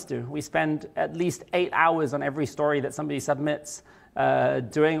journalists do. We spend at least 8 hours on every story that somebody submits,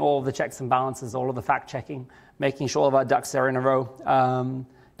 doing all of the checks and balances, all of the fact-checking, making sure all of our ducks are in a row.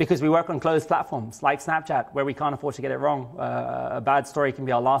 Because we work on closed platforms like Snapchat, where we can't afford to get it wrong. A bad story can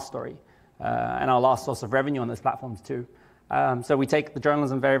be our last story, and our last source of revenue on those platforms too. So we take the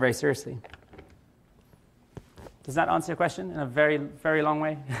journalism very, very seriously. Does that answer your question in a very, very long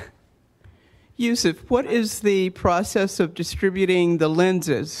way? Yusuf, what is the process of distributing the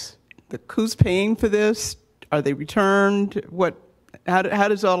lenses? Who's paying for this? Are they returned? How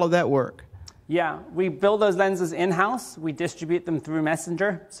does all of that work? Yeah, we build those lenses in-house. We distribute them through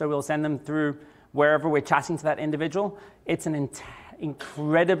Messenger. So we'll send them through wherever we're chatting to that individual. It's an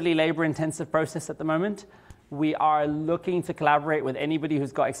incredibly labor-intensive process at the moment. We are looking to collaborate with anybody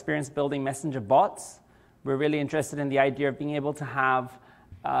who's got experience building messenger bots. We're really interested in the idea of being able to have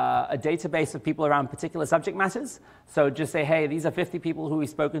a database of people around particular subject matters. So just say, hey, these are 50 people who we've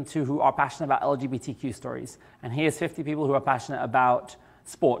spoken to who are passionate about LGBTQ stories. And here's 50 people who are passionate about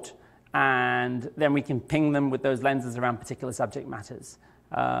sport. And then we can ping them with those lenses around particular subject matters.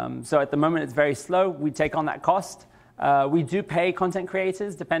 So at the moment, it's very slow. We take on that cost. We do pay content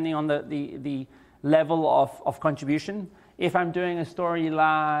creators depending on the level of contribution. If I'm doing a story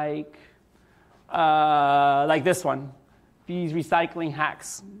like this one, these recycling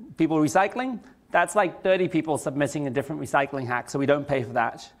hacks, people recycling, that's like 30 people submitting a different recycling hack, so we don't pay for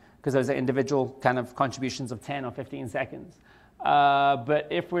that because those are individual kind of contributions of 10 or 15 seconds. But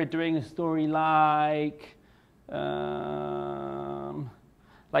if we're doing a story like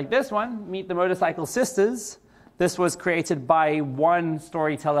this one, Meet the Motorcycle Sisters, this was created by one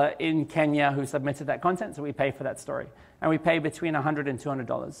storyteller in Kenya who submitted that content, so we pay for that story. And we pay between $100 and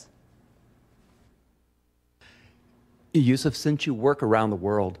 $200. Yusuf, since you work around the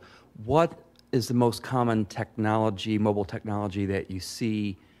world, what is the most common technology, mobile technology that you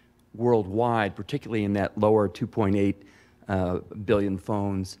see worldwide, particularly in that lower 2.8 billion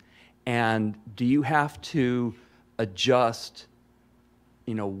phones? And do you have to adjust,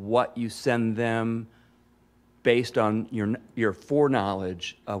 what you send them based on your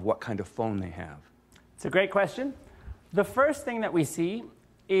foreknowledge of what kind of phone they have? It's a great question. The first thing that we see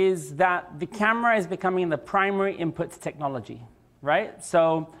is that the camera is becoming the primary input technology, right?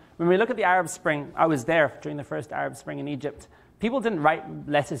 So when we look at the Arab Spring, I was there during the first Arab Spring in Egypt. People didn't write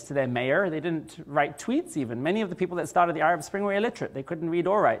letters to their mayor. They didn't write tweets even. Many of the people that started the Arab Spring were illiterate. They couldn't read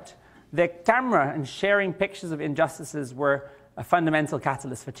or write. Their camera and sharing pictures of injustices were a fundamental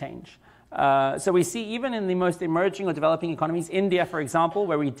catalyst for change. So we see even in the most emerging or developing economies, India, for example,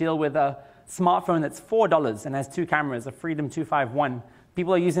 where we deal with a smartphone that's $4 and has 2 cameras, a Freedom 251.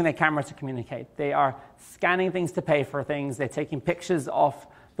 People are using their camera to communicate. They are scanning things to pay for things. They're taking pictures of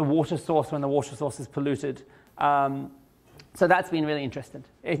the water source when the water source is polluted. So that's been really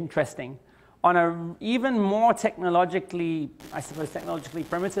interesting. On an even more technologically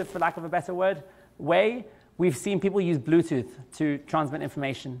primitive, for lack of a better word, way, we've seen people use Bluetooth to transmit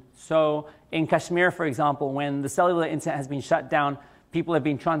information. So in Kashmir, for example, when the cellular internet has been shut down, people have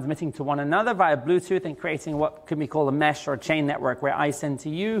been transmitting to one another via Bluetooth and creating what could be called a mesh or a chain network, where I send to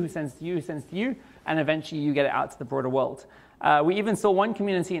you, who sends to you, who sends to you, and eventually you get it out to the broader world. We even saw one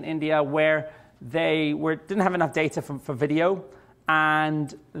community in India where they didn't have enough data for video,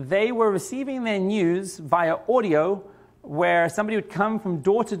 and they were receiving their news via audio, where somebody would come from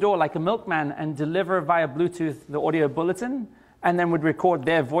door to door like a milkman and deliver via Bluetooth the audio bulletin, and then would record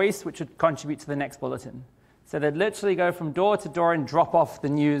their voice, which would contribute to the next bulletin. So they'd literally go from door to door and drop off the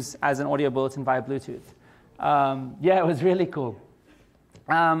news as an audio bulletin via Bluetooth. Yeah, it was really cool.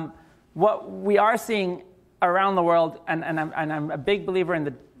 What we are seeing around the world, and I'm a big believer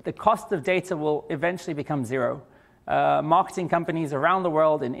in the cost of data will eventually become zero. Marketing companies around the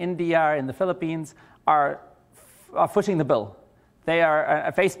world, in India, in the Philippines, are footing the bill. They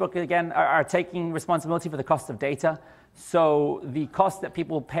are, Facebook again, are taking responsibility for the cost of data. So the cost that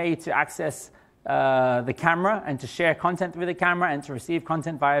people pay to access the camera and to share content through the camera and to receive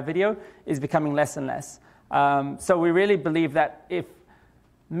content via video is becoming less and less. So we really believe that if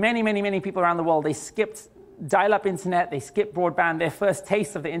many people around the world, they skipped dial-up internet, they skipped broadband, their first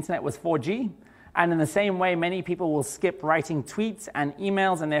taste of the internet was 4G. And in the same way, many people will skip writing tweets and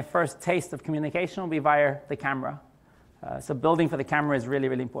emails, and their first taste of communication will be via the camera. So building for the camera is really,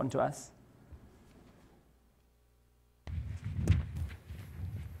 really important to us.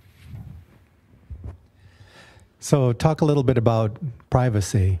 So talk a little bit about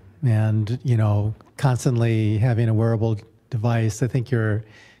privacy and, constantly having a wearable device. I think your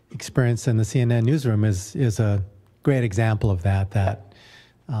experience in the CNN newsroom is a great example of that,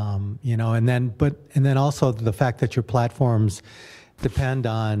 and then also the fact that your platforms depend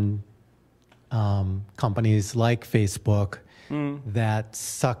on companies like Facebook that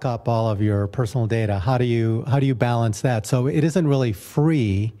suck up all of your personal data. How do you balance that? So it isn't really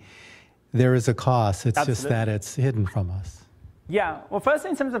free. There is a cost. It's Absolutely. Just that it's hidden from us. Yeah. Well, first,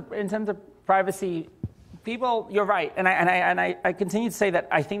 in terms of privacy, people, you're right, and I continue to say that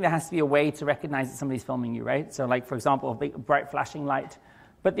I think there has to be a way to recognize that somebody's filming you, right? So, like for example, a big bright flashing light.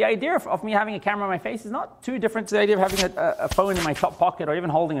 But the idea of me having a camera on my face is not too different to the idea of having a phone in my top pocket or even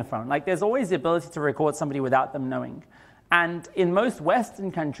holding a phone. Like, there's always the ability to record somebody without them knowing. And in most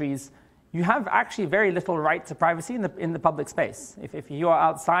Western countries, you have actually very little right to privacy in the public space. If you are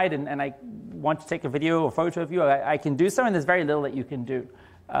outside and I want to take a video or photo of you, I can do so, and there's very little that you can do.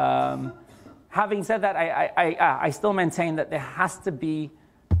 Having said that, I still maintain that there has to be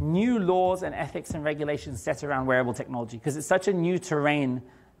new laws and ethics and regulations set around wearable technology, because it's such a new terrain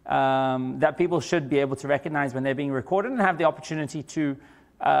that people should be able to recognize when they're being recorded and have the opportunity to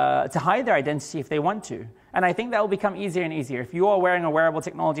hide their identity if they want to. And I think that will become easier and easier. If you are wearing a wearable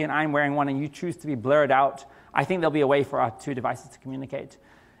technology and I'm wearing one and you choose to be blurred out, I think there'll be a way for our two devices to communicate.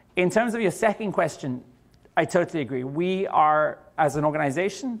 In terms of your second question, I totally agree. We are, as an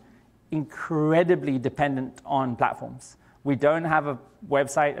organization, incredibly dependent on platforms. We don't have a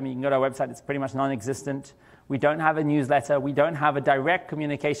website. I mean, you can go to our website, it's pretty much non-existent. We don't have a newsletter. We don't have a direct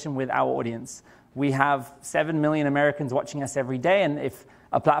communication with our audience. We have 7 million Americans watching us every day, and if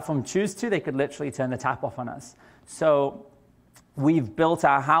a platform choose to, they could literally turn the tap off on us. So we've built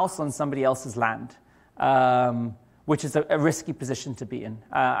our house on somebody else's land, which is a risky position to be in.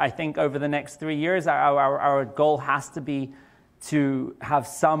 I think over the next 3 years, our goal has to be to have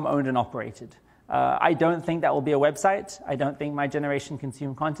some owned and operated. I don't think that will be a website. I don't think my generation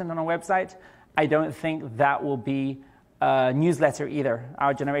consume content on a website. I don't think that will be a newsletter either.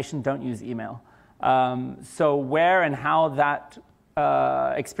 Our generation don't use email. So where and how that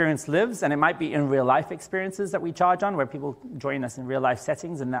experience lives, and it might be in real life experiences that we charge on, where people join us in real life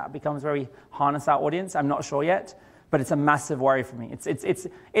settings, and that becomes where we harness our audience. I'm not sure yet, but it's a massive worry for me.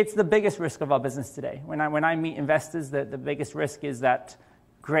 It's the biggest risk of our business today. When I meet investors, the biggest risk is that,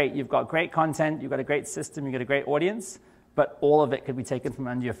 great, you've got great content, you've got a great system, you've got a great audience, but all of it could be taken from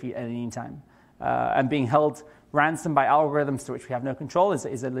under your feet at any time. And being held ransom by algorithms to which we have no control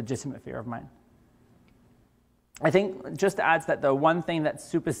is a legitimate fear of mine. I think, just to add to that, the one thing that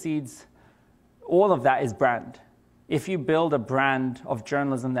supersedes all of that is brand. If you build a brand of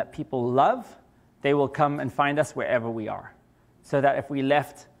journalism that people love, they will come and find us wherever we are. So that if we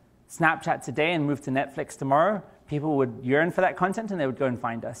left Snapchat today and moved to Netflix tomorrow, people would yearn for that content and they would go and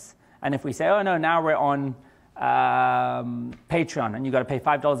find us. And if we say, oh no, now we're on Patreon and you've got to pay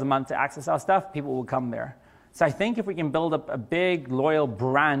 $5 a month to access our stuff, people will come there. So I think if we can build up a big, loyal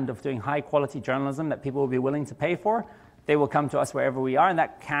brand of doing high-quality journalism that people will be willing to pay for, they will come to us wherever we are, and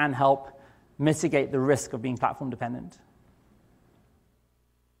that can help mitigate the risk of being platform dependent.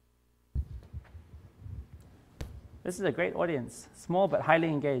 This is a great audience, small but highly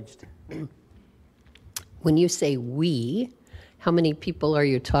engaged. When you say we, how many people are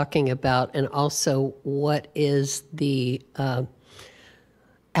you talking about? And also, what is the...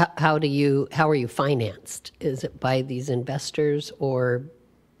 How are you financed? Is it by these investors, or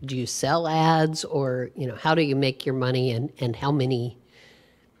do you sell ads, or how do you make your money, and how many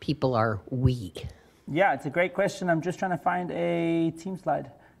people are we? Yeah, it's a great question. I'm just trying to find a team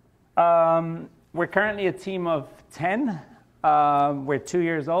slide. We're currently a team of 10. We're 2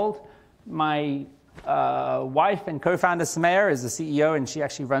 years old. My wife and co-founder Samaya is the CEO, and she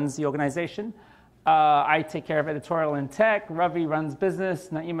actually runs the organization. I take care of editorial and tech. Ravi runs business.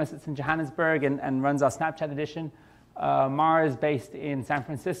 Naima sits in Johannesburg and runs our Snapchat edition. Mara is based in San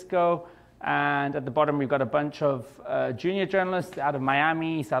Francisco. And at the bottom, we've got a bunch of junior journalists out of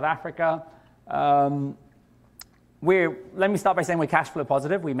Miami, South Africa. Let me start by saying we're cash flow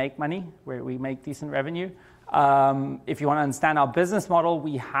positive. We make money. We make decent revenue. If you want to understand our business model,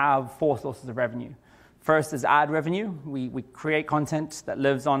 we have 4 sources of revenue. First is ad revenue. We create content that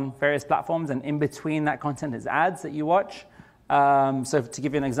lives on various platforms, and in between that content is ads that you watch. So to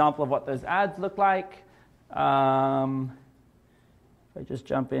give you an example of what those ads look like, if I just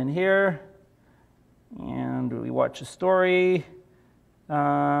jump in here, and we watch a story.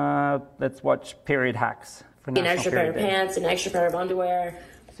 Let's watch period hacks. For an extra pair of pants, an extra pair of underwear,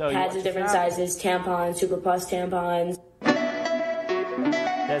 pads in different sizes, tampons, Super Plus tampons.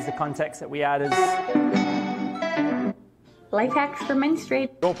 There's the context that we add as... Life hacks for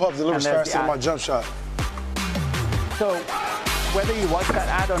menstruate. Don't pop delivers faster than my jump shot. So whether you watch that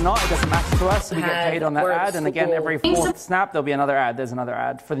ad or not, it doesn't matter to us. We get paid on that ad. And again, every 4th snap, there'll be another ad. There's another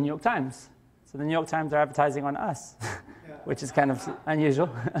ad for the New York Times. So the New York Times are advertising on us, which is kind of unusual.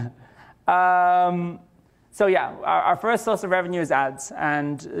 So yeah, our first source of revenue is ads.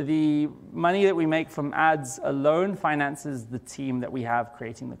 And the money that we make from ads alone finances the team that we have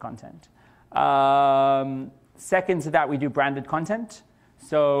creating the content. Second to that, we do branded content.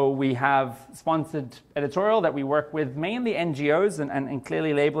 So we have sponsored editorial that we work with mainly NGOs and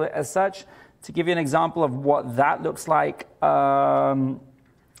clearly label it as such. To give you an example of what that looks like,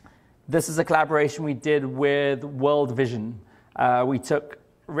 this is a collaboration we did with World Vision. We took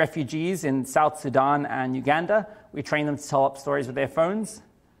refugees in South Sudan and Uganda. We trained them to tell up stories with their phones.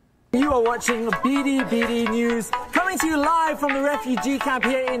 You are watching BD News, coming to you live from the refugee camp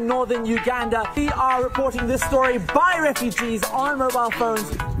here in northern Uganda. We are reporting this story by refugees on mobile phones.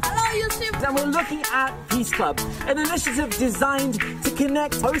 Hello, Yusuf. And we're looking at Peace Club, an initiative designed to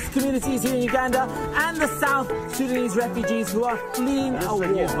connect host communities here in Uganda and the South Sudanese refugees who are fleeing a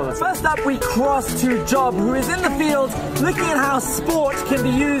war. First up, we cross to Job, who is in the field looking at how sport can be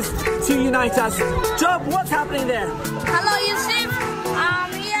used to unite us. Job, what's happening there? Hello, Yusuf.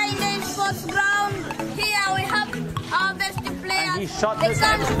 Ground. Here we have our best players. He shot they this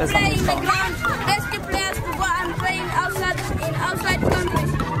can't and this play on in the the ground. Best players to go and play in outside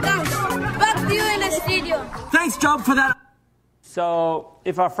countries. Grounds. Back to you in the studio. Thanks, Job, for that. So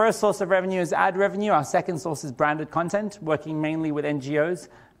if our first source of revenue is ad revenue, our second source is branded content, working mainly with NGOs.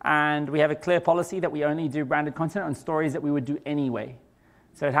 And we have a clear policy that we only do branded content on stories that we would do anyway.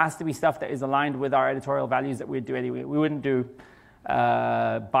 So it has to be stuff that is aligned with our editorial values that we'd do anyway. We wouldn't do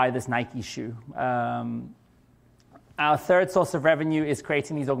buy this Nike shoe. Our third source of revenue is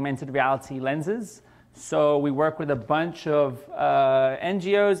creating these augmented reality lenses. So we work with a bunch of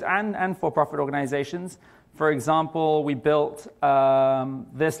NGOs and for-profit organizations. For example, we built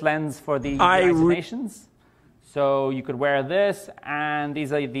this lens for the United Nations. So you could wear this, and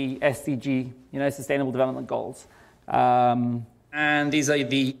these are the SDG, Sustainable Development Goals. And these are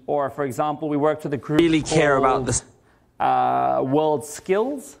or for example, we worked with a group really care about this. World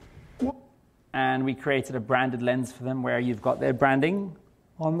Skills, and we created a branded lens for them where you've got their branding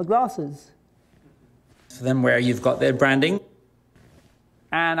on the glasses. And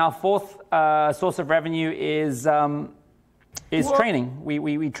our fourth source of revenue is training.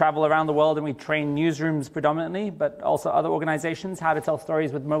 We travel around the world and we train newsrooms predominantly, but also other organizations, how to tell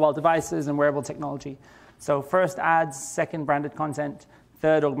stories with mobile devices and wearable technology. So first ads, second branded content,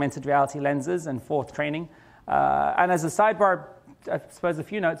 third augmented reality lenses, and fourth training. And as a sidebar, I suppose a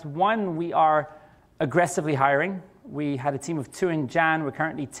few notes. One, we are aggressively hiring. We had a team of 2 in Jan. We're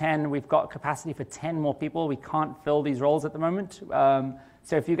currently 10. We've got capacity for 10 more people. We can't fill these roles at the moment.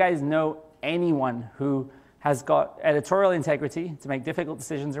 So if you guys know anyone who has got editorial integrity to make difficult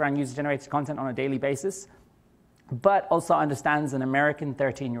decisions around user-generated content on a daily basis, but also understands an American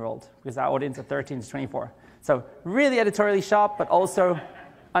 13-year-old, because our audience are 13 to 24. So really editorially sharp, but also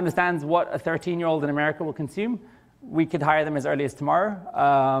understands what a 13-year-old in America will consume, we could hire them as early as tomorrow.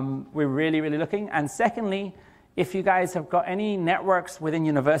 We're really, really looking. And secondly, if you guys have got any networks within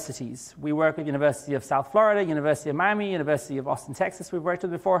universities, we work with University of South Florida, University of Miami, University of Austin, Texas, we've worked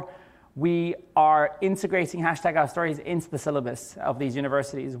with before. We are integrating #OurStories into the syllabus of these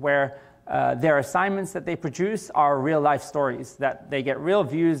universities, where their assignments that they produce are real-life stories, that they get real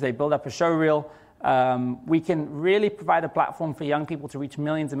views, they build up a show reel. We can really provide a platform for young people to reach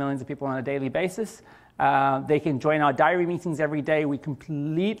millions and millions of people on a daily basis. They can join our diary meetings every day. We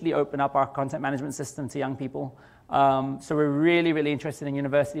completely open up our content management system to young people. So we're really, really interested in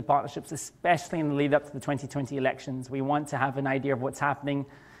university partnerships, especially in the lead up to the 2020 elections. We want to have an idea of what's happening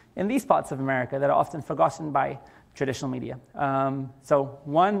in these parts of America that are often forgotten by traditional media. So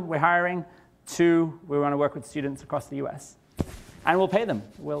 1, we're hiring. 2, we want to work with students across the US. And we'll pay them.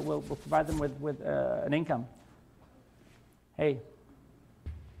 We'll provide them with an income. Hey.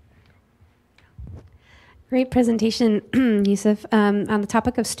 Great presentation, Yusuf. On the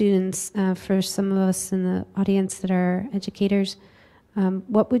topic of students, for some of us in the audience that are educators,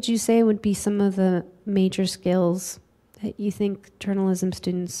 what would you say would be some of the major skills that you think journalism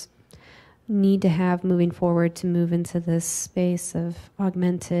students need to have moving forward to move into this space of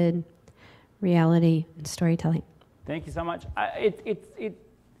augmented reality and storytelling? Thank you so much. It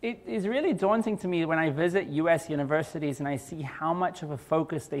is really daunting to me when I visit US universities and I see how much of a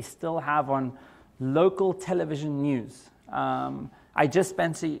focus they still have on local television news. I just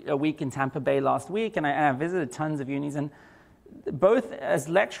spent a week in Tampa Bay last week, and I visited tons of unis, and both as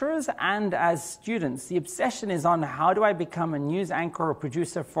lecturers and as students, the obsession is on how do I become a news anchor or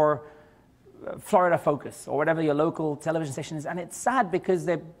producer for Florida Focus or whatever your local television station is. And it's sad because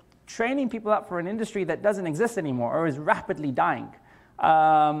they're training people up for an industry that doesn't exist anymore or is rapidly dying.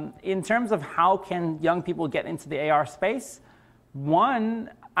 In terms of how can young people get into the AR space, 1,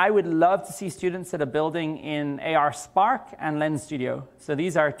 I would love to see students that are building in AR Spark and Lens Studio. So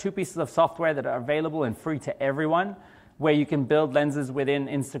these are 2 pieces of software that are available and free to everyone, where you can build lenses within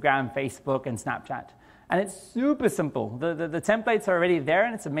Instagram, Facebook, and Snapchat. And it's super simple. The templates are already there,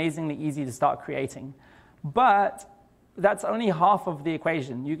 and it's amazingly easy to start creating. But that's only half of the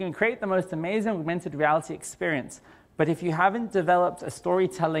equation. You can create the most amazing augmented reality experience, but if you haven't developed a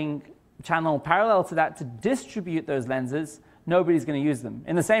storytelling channel parallel to that to distribute those lenses, nobody's going to use them.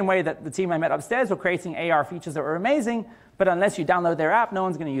 In the same way that the team I met upstairs were creating AR features that were amazing, but unless you download their app, no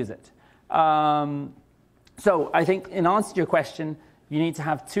one's going to use it. So I think in answer to your question, you need to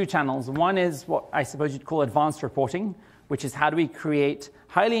have two channels. One is what I suppose you'd call advanced reporting, which is how do we create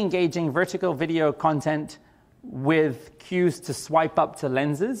highly engaging vertical video content with cues to swipe up to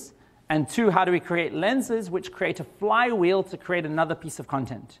lenses. And two, how do we create lenses which create a flywheel to create another piece of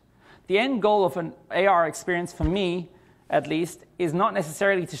content. The end goal of an AR experience, for me at least, is not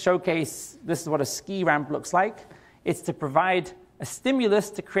necessarily to showcase this is what a ski ramp looks like. It's to provide a stimulus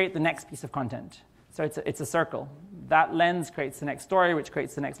to create the next piece of content. So it's a circle. That lens creates the next story, which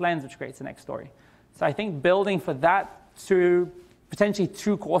creates the next lens, which creates the next story. So I think building for that through potentially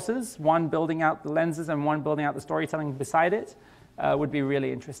two courses, one building out the lenses and one building out the storytelling beside it, would be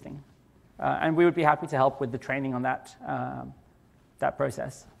really interesting. And we would be happy to help with the training on that, that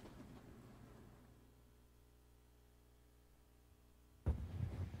process.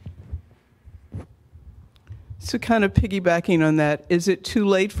 So kind of piggybacking on that, is it too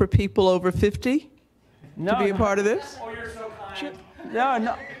late for people over 50 to be a part of this? Oh, you're so kind.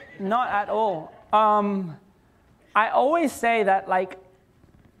 No, not at all. I always say that, like,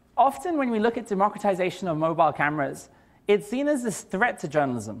 often when we look at democratization of mobile cameras, it's seen as this threat to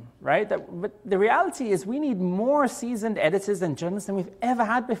journalism, right? But the reality is we need more seasoned editors and journalists than we've ever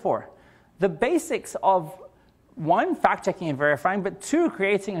had before. The basics of, one, fact-checking and verifying, but two,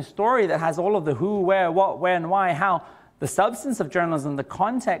 creating a story that has all of the who, where, what, when, why, how, the substance of journalism, the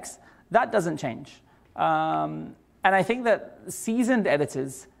context, that doesn't change. And I think that seasoned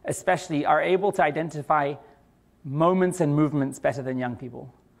editors, especially, are able to identify moments and movements better than young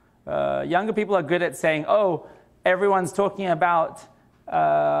people. Younger people are good at saying, oh, everyone's talking about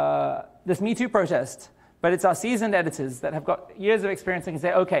this Me Too protest. But it's our seasoned editors that have got years of experience and can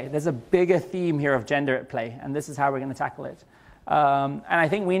say, okay, there's a bigger theme here of gender at play, and this is how we're going to tackle it. And I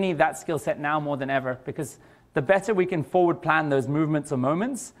think we need that skill set now more than ever, because the better we can forward plan those movements or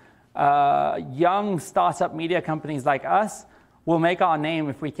moments, young startup media companies like us will make our name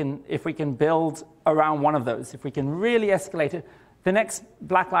if we can build around one of those, if we can really escalate it. The next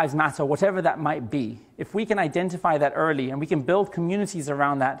Black Lives Matter, whatever that might be, if we can identify that early and we can build communities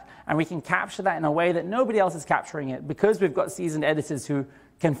around that and we can capture that in a way that nobody else is capturing it because we've got seasoned editors who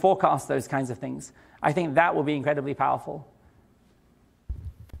can forecast those kinds of things, I think that will be incredibly powerful.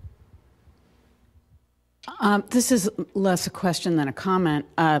 This is less a question than a comment.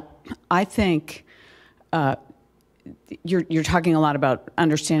 I think you're talking a lot about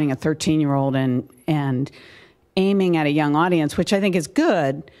understanding a 13-year-old and aiming at a young audience, which I think is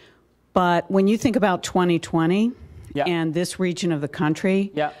good. But when you think about 2020 and this region of the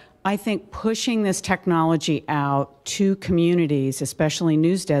country, I think pushing this technology out to communities, especially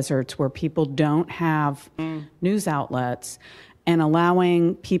news deserts where people don't have news outlets, and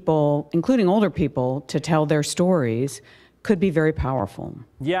allowing people, including older people, to tell their stories could be very powerful.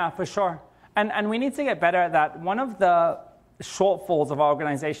 Yeah, for sure. And we need to get better at that. One of the shortfalls of our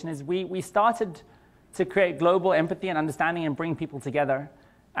organization is we started to create global empathy and understanding and bring people together.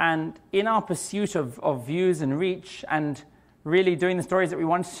 And in our pursuit of views and reach and really doing the stories that we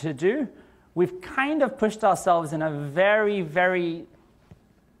wanted to do, we've kind of pushed ourselves in a very, very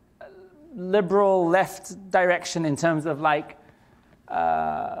liberal left direction in terms of like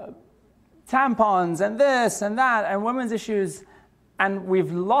tampons and this and that and women's issues. And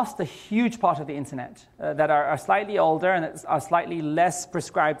we've lost a huge part of the internet that are slightly older and that are slightly less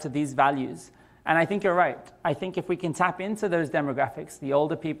prescribed to these values. And I think you're right. I think if we can tap into those demographics, the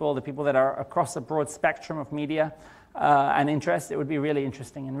older people, the people that are across a broad spectrum of media and interests, it would be really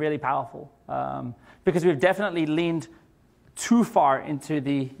interesting and really powerful. Because we've definitely leaned too far into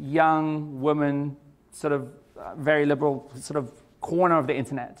the young woman sort of very liberal sort of corner of the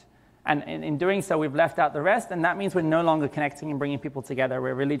internet. And in doing so, we've left out the rest, and that means we're no longer connecting and bringing people together.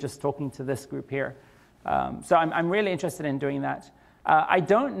 We're really just talking to this group here. So I'm really interested in doing that. I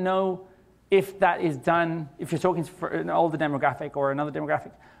don't know if that is done, if you're talking for an older demographic or another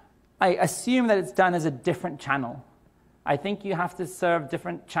demographic. I assume that it's done as a different channel. I think you have to serve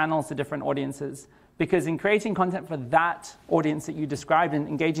different channels to different audiences, because in creating content for that audience that you described and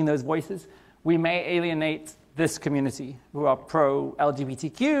engaging those voices, we may alienate this community who are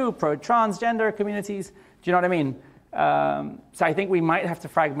pro-LGBTQ, pro-transgender communities. Do you know what I mean? So I think we might have to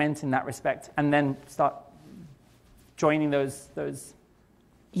fragment in that respect and then start joining those.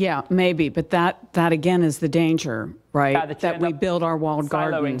 Yeah, maybe, but that again is the danger, right? Yeah, that we build our walled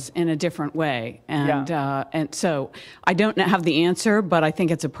gardens in a different way, and so I don't have the answer, but I think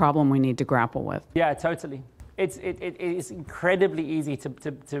it's a problem we need to grapple with. Yeah, totally. it is incredibly easy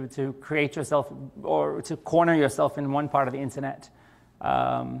to create yourself or to corner yourself in one part of the internet.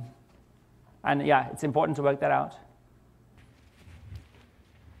 And yeah, it's important to work that out.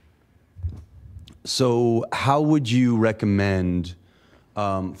 So how would you recommend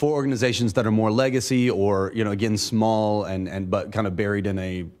for organizations that are more legacy or, you know, again, small but kind of buried in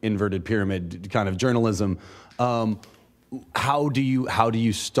a inverted pyramid kind of journalism, how do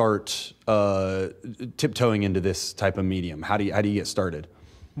you start tiptoeing into this type of medium? How do you get started?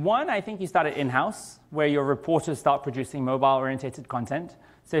 One, I think you start it in-house, where your reporters start producing mobile-oriented content.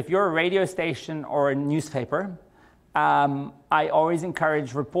 So if you're a radio station or a newspaper, I always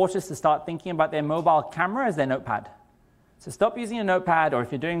encourage reporters to start thinking about their mobile camera as their notepad. So stop using a notepad, or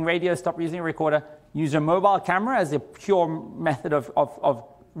if you're doing radio, stop using a recorder. Use your mobile camera as a pure method of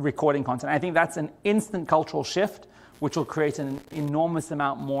recording content. I think that's an instant cultural shift, which will create an enormous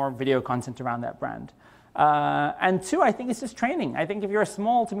amount more video content around that brand. And two, I think it's just training. I think if you're a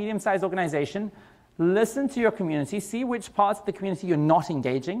small to medium-sized organization, listen to your community, see which parts of the community you're not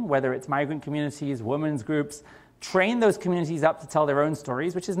engaging, whether it's migrant communities, women's groups. Train those communities up to tell their own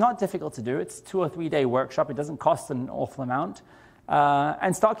stories, which is not difficult to do. It's a 2 or 3 day workshop. It doesn't cost an awful amount.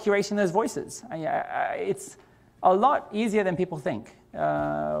 And start curating those voices. It's a lot easier than people think.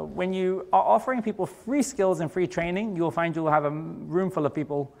 When you are offering people free skills and free training, you'll find you'll have a room full of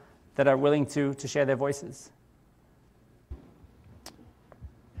people that are willing to share their voices.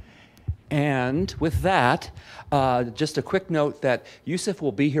 And with that, just a quick note that Yusuf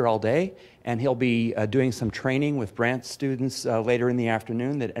will be here all day, and he'll be doing some training with Brant students later in the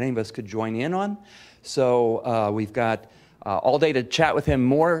afternoon that any of us could join in on. So we've got all day to chat with him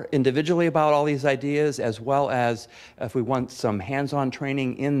more individually about all these ideas, as well as if we want some hands-on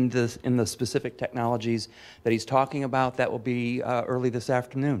training in the specific technologies that he's talking about, that will be early this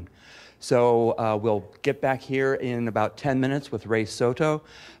afternoon. So we'll get back here in about 10 minutes with Ray Soto,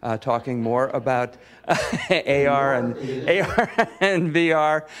 talking more about AR and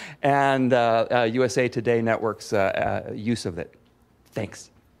VR and USA Today Network's use of it. Thanks.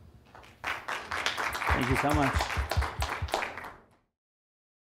 Thank you so much.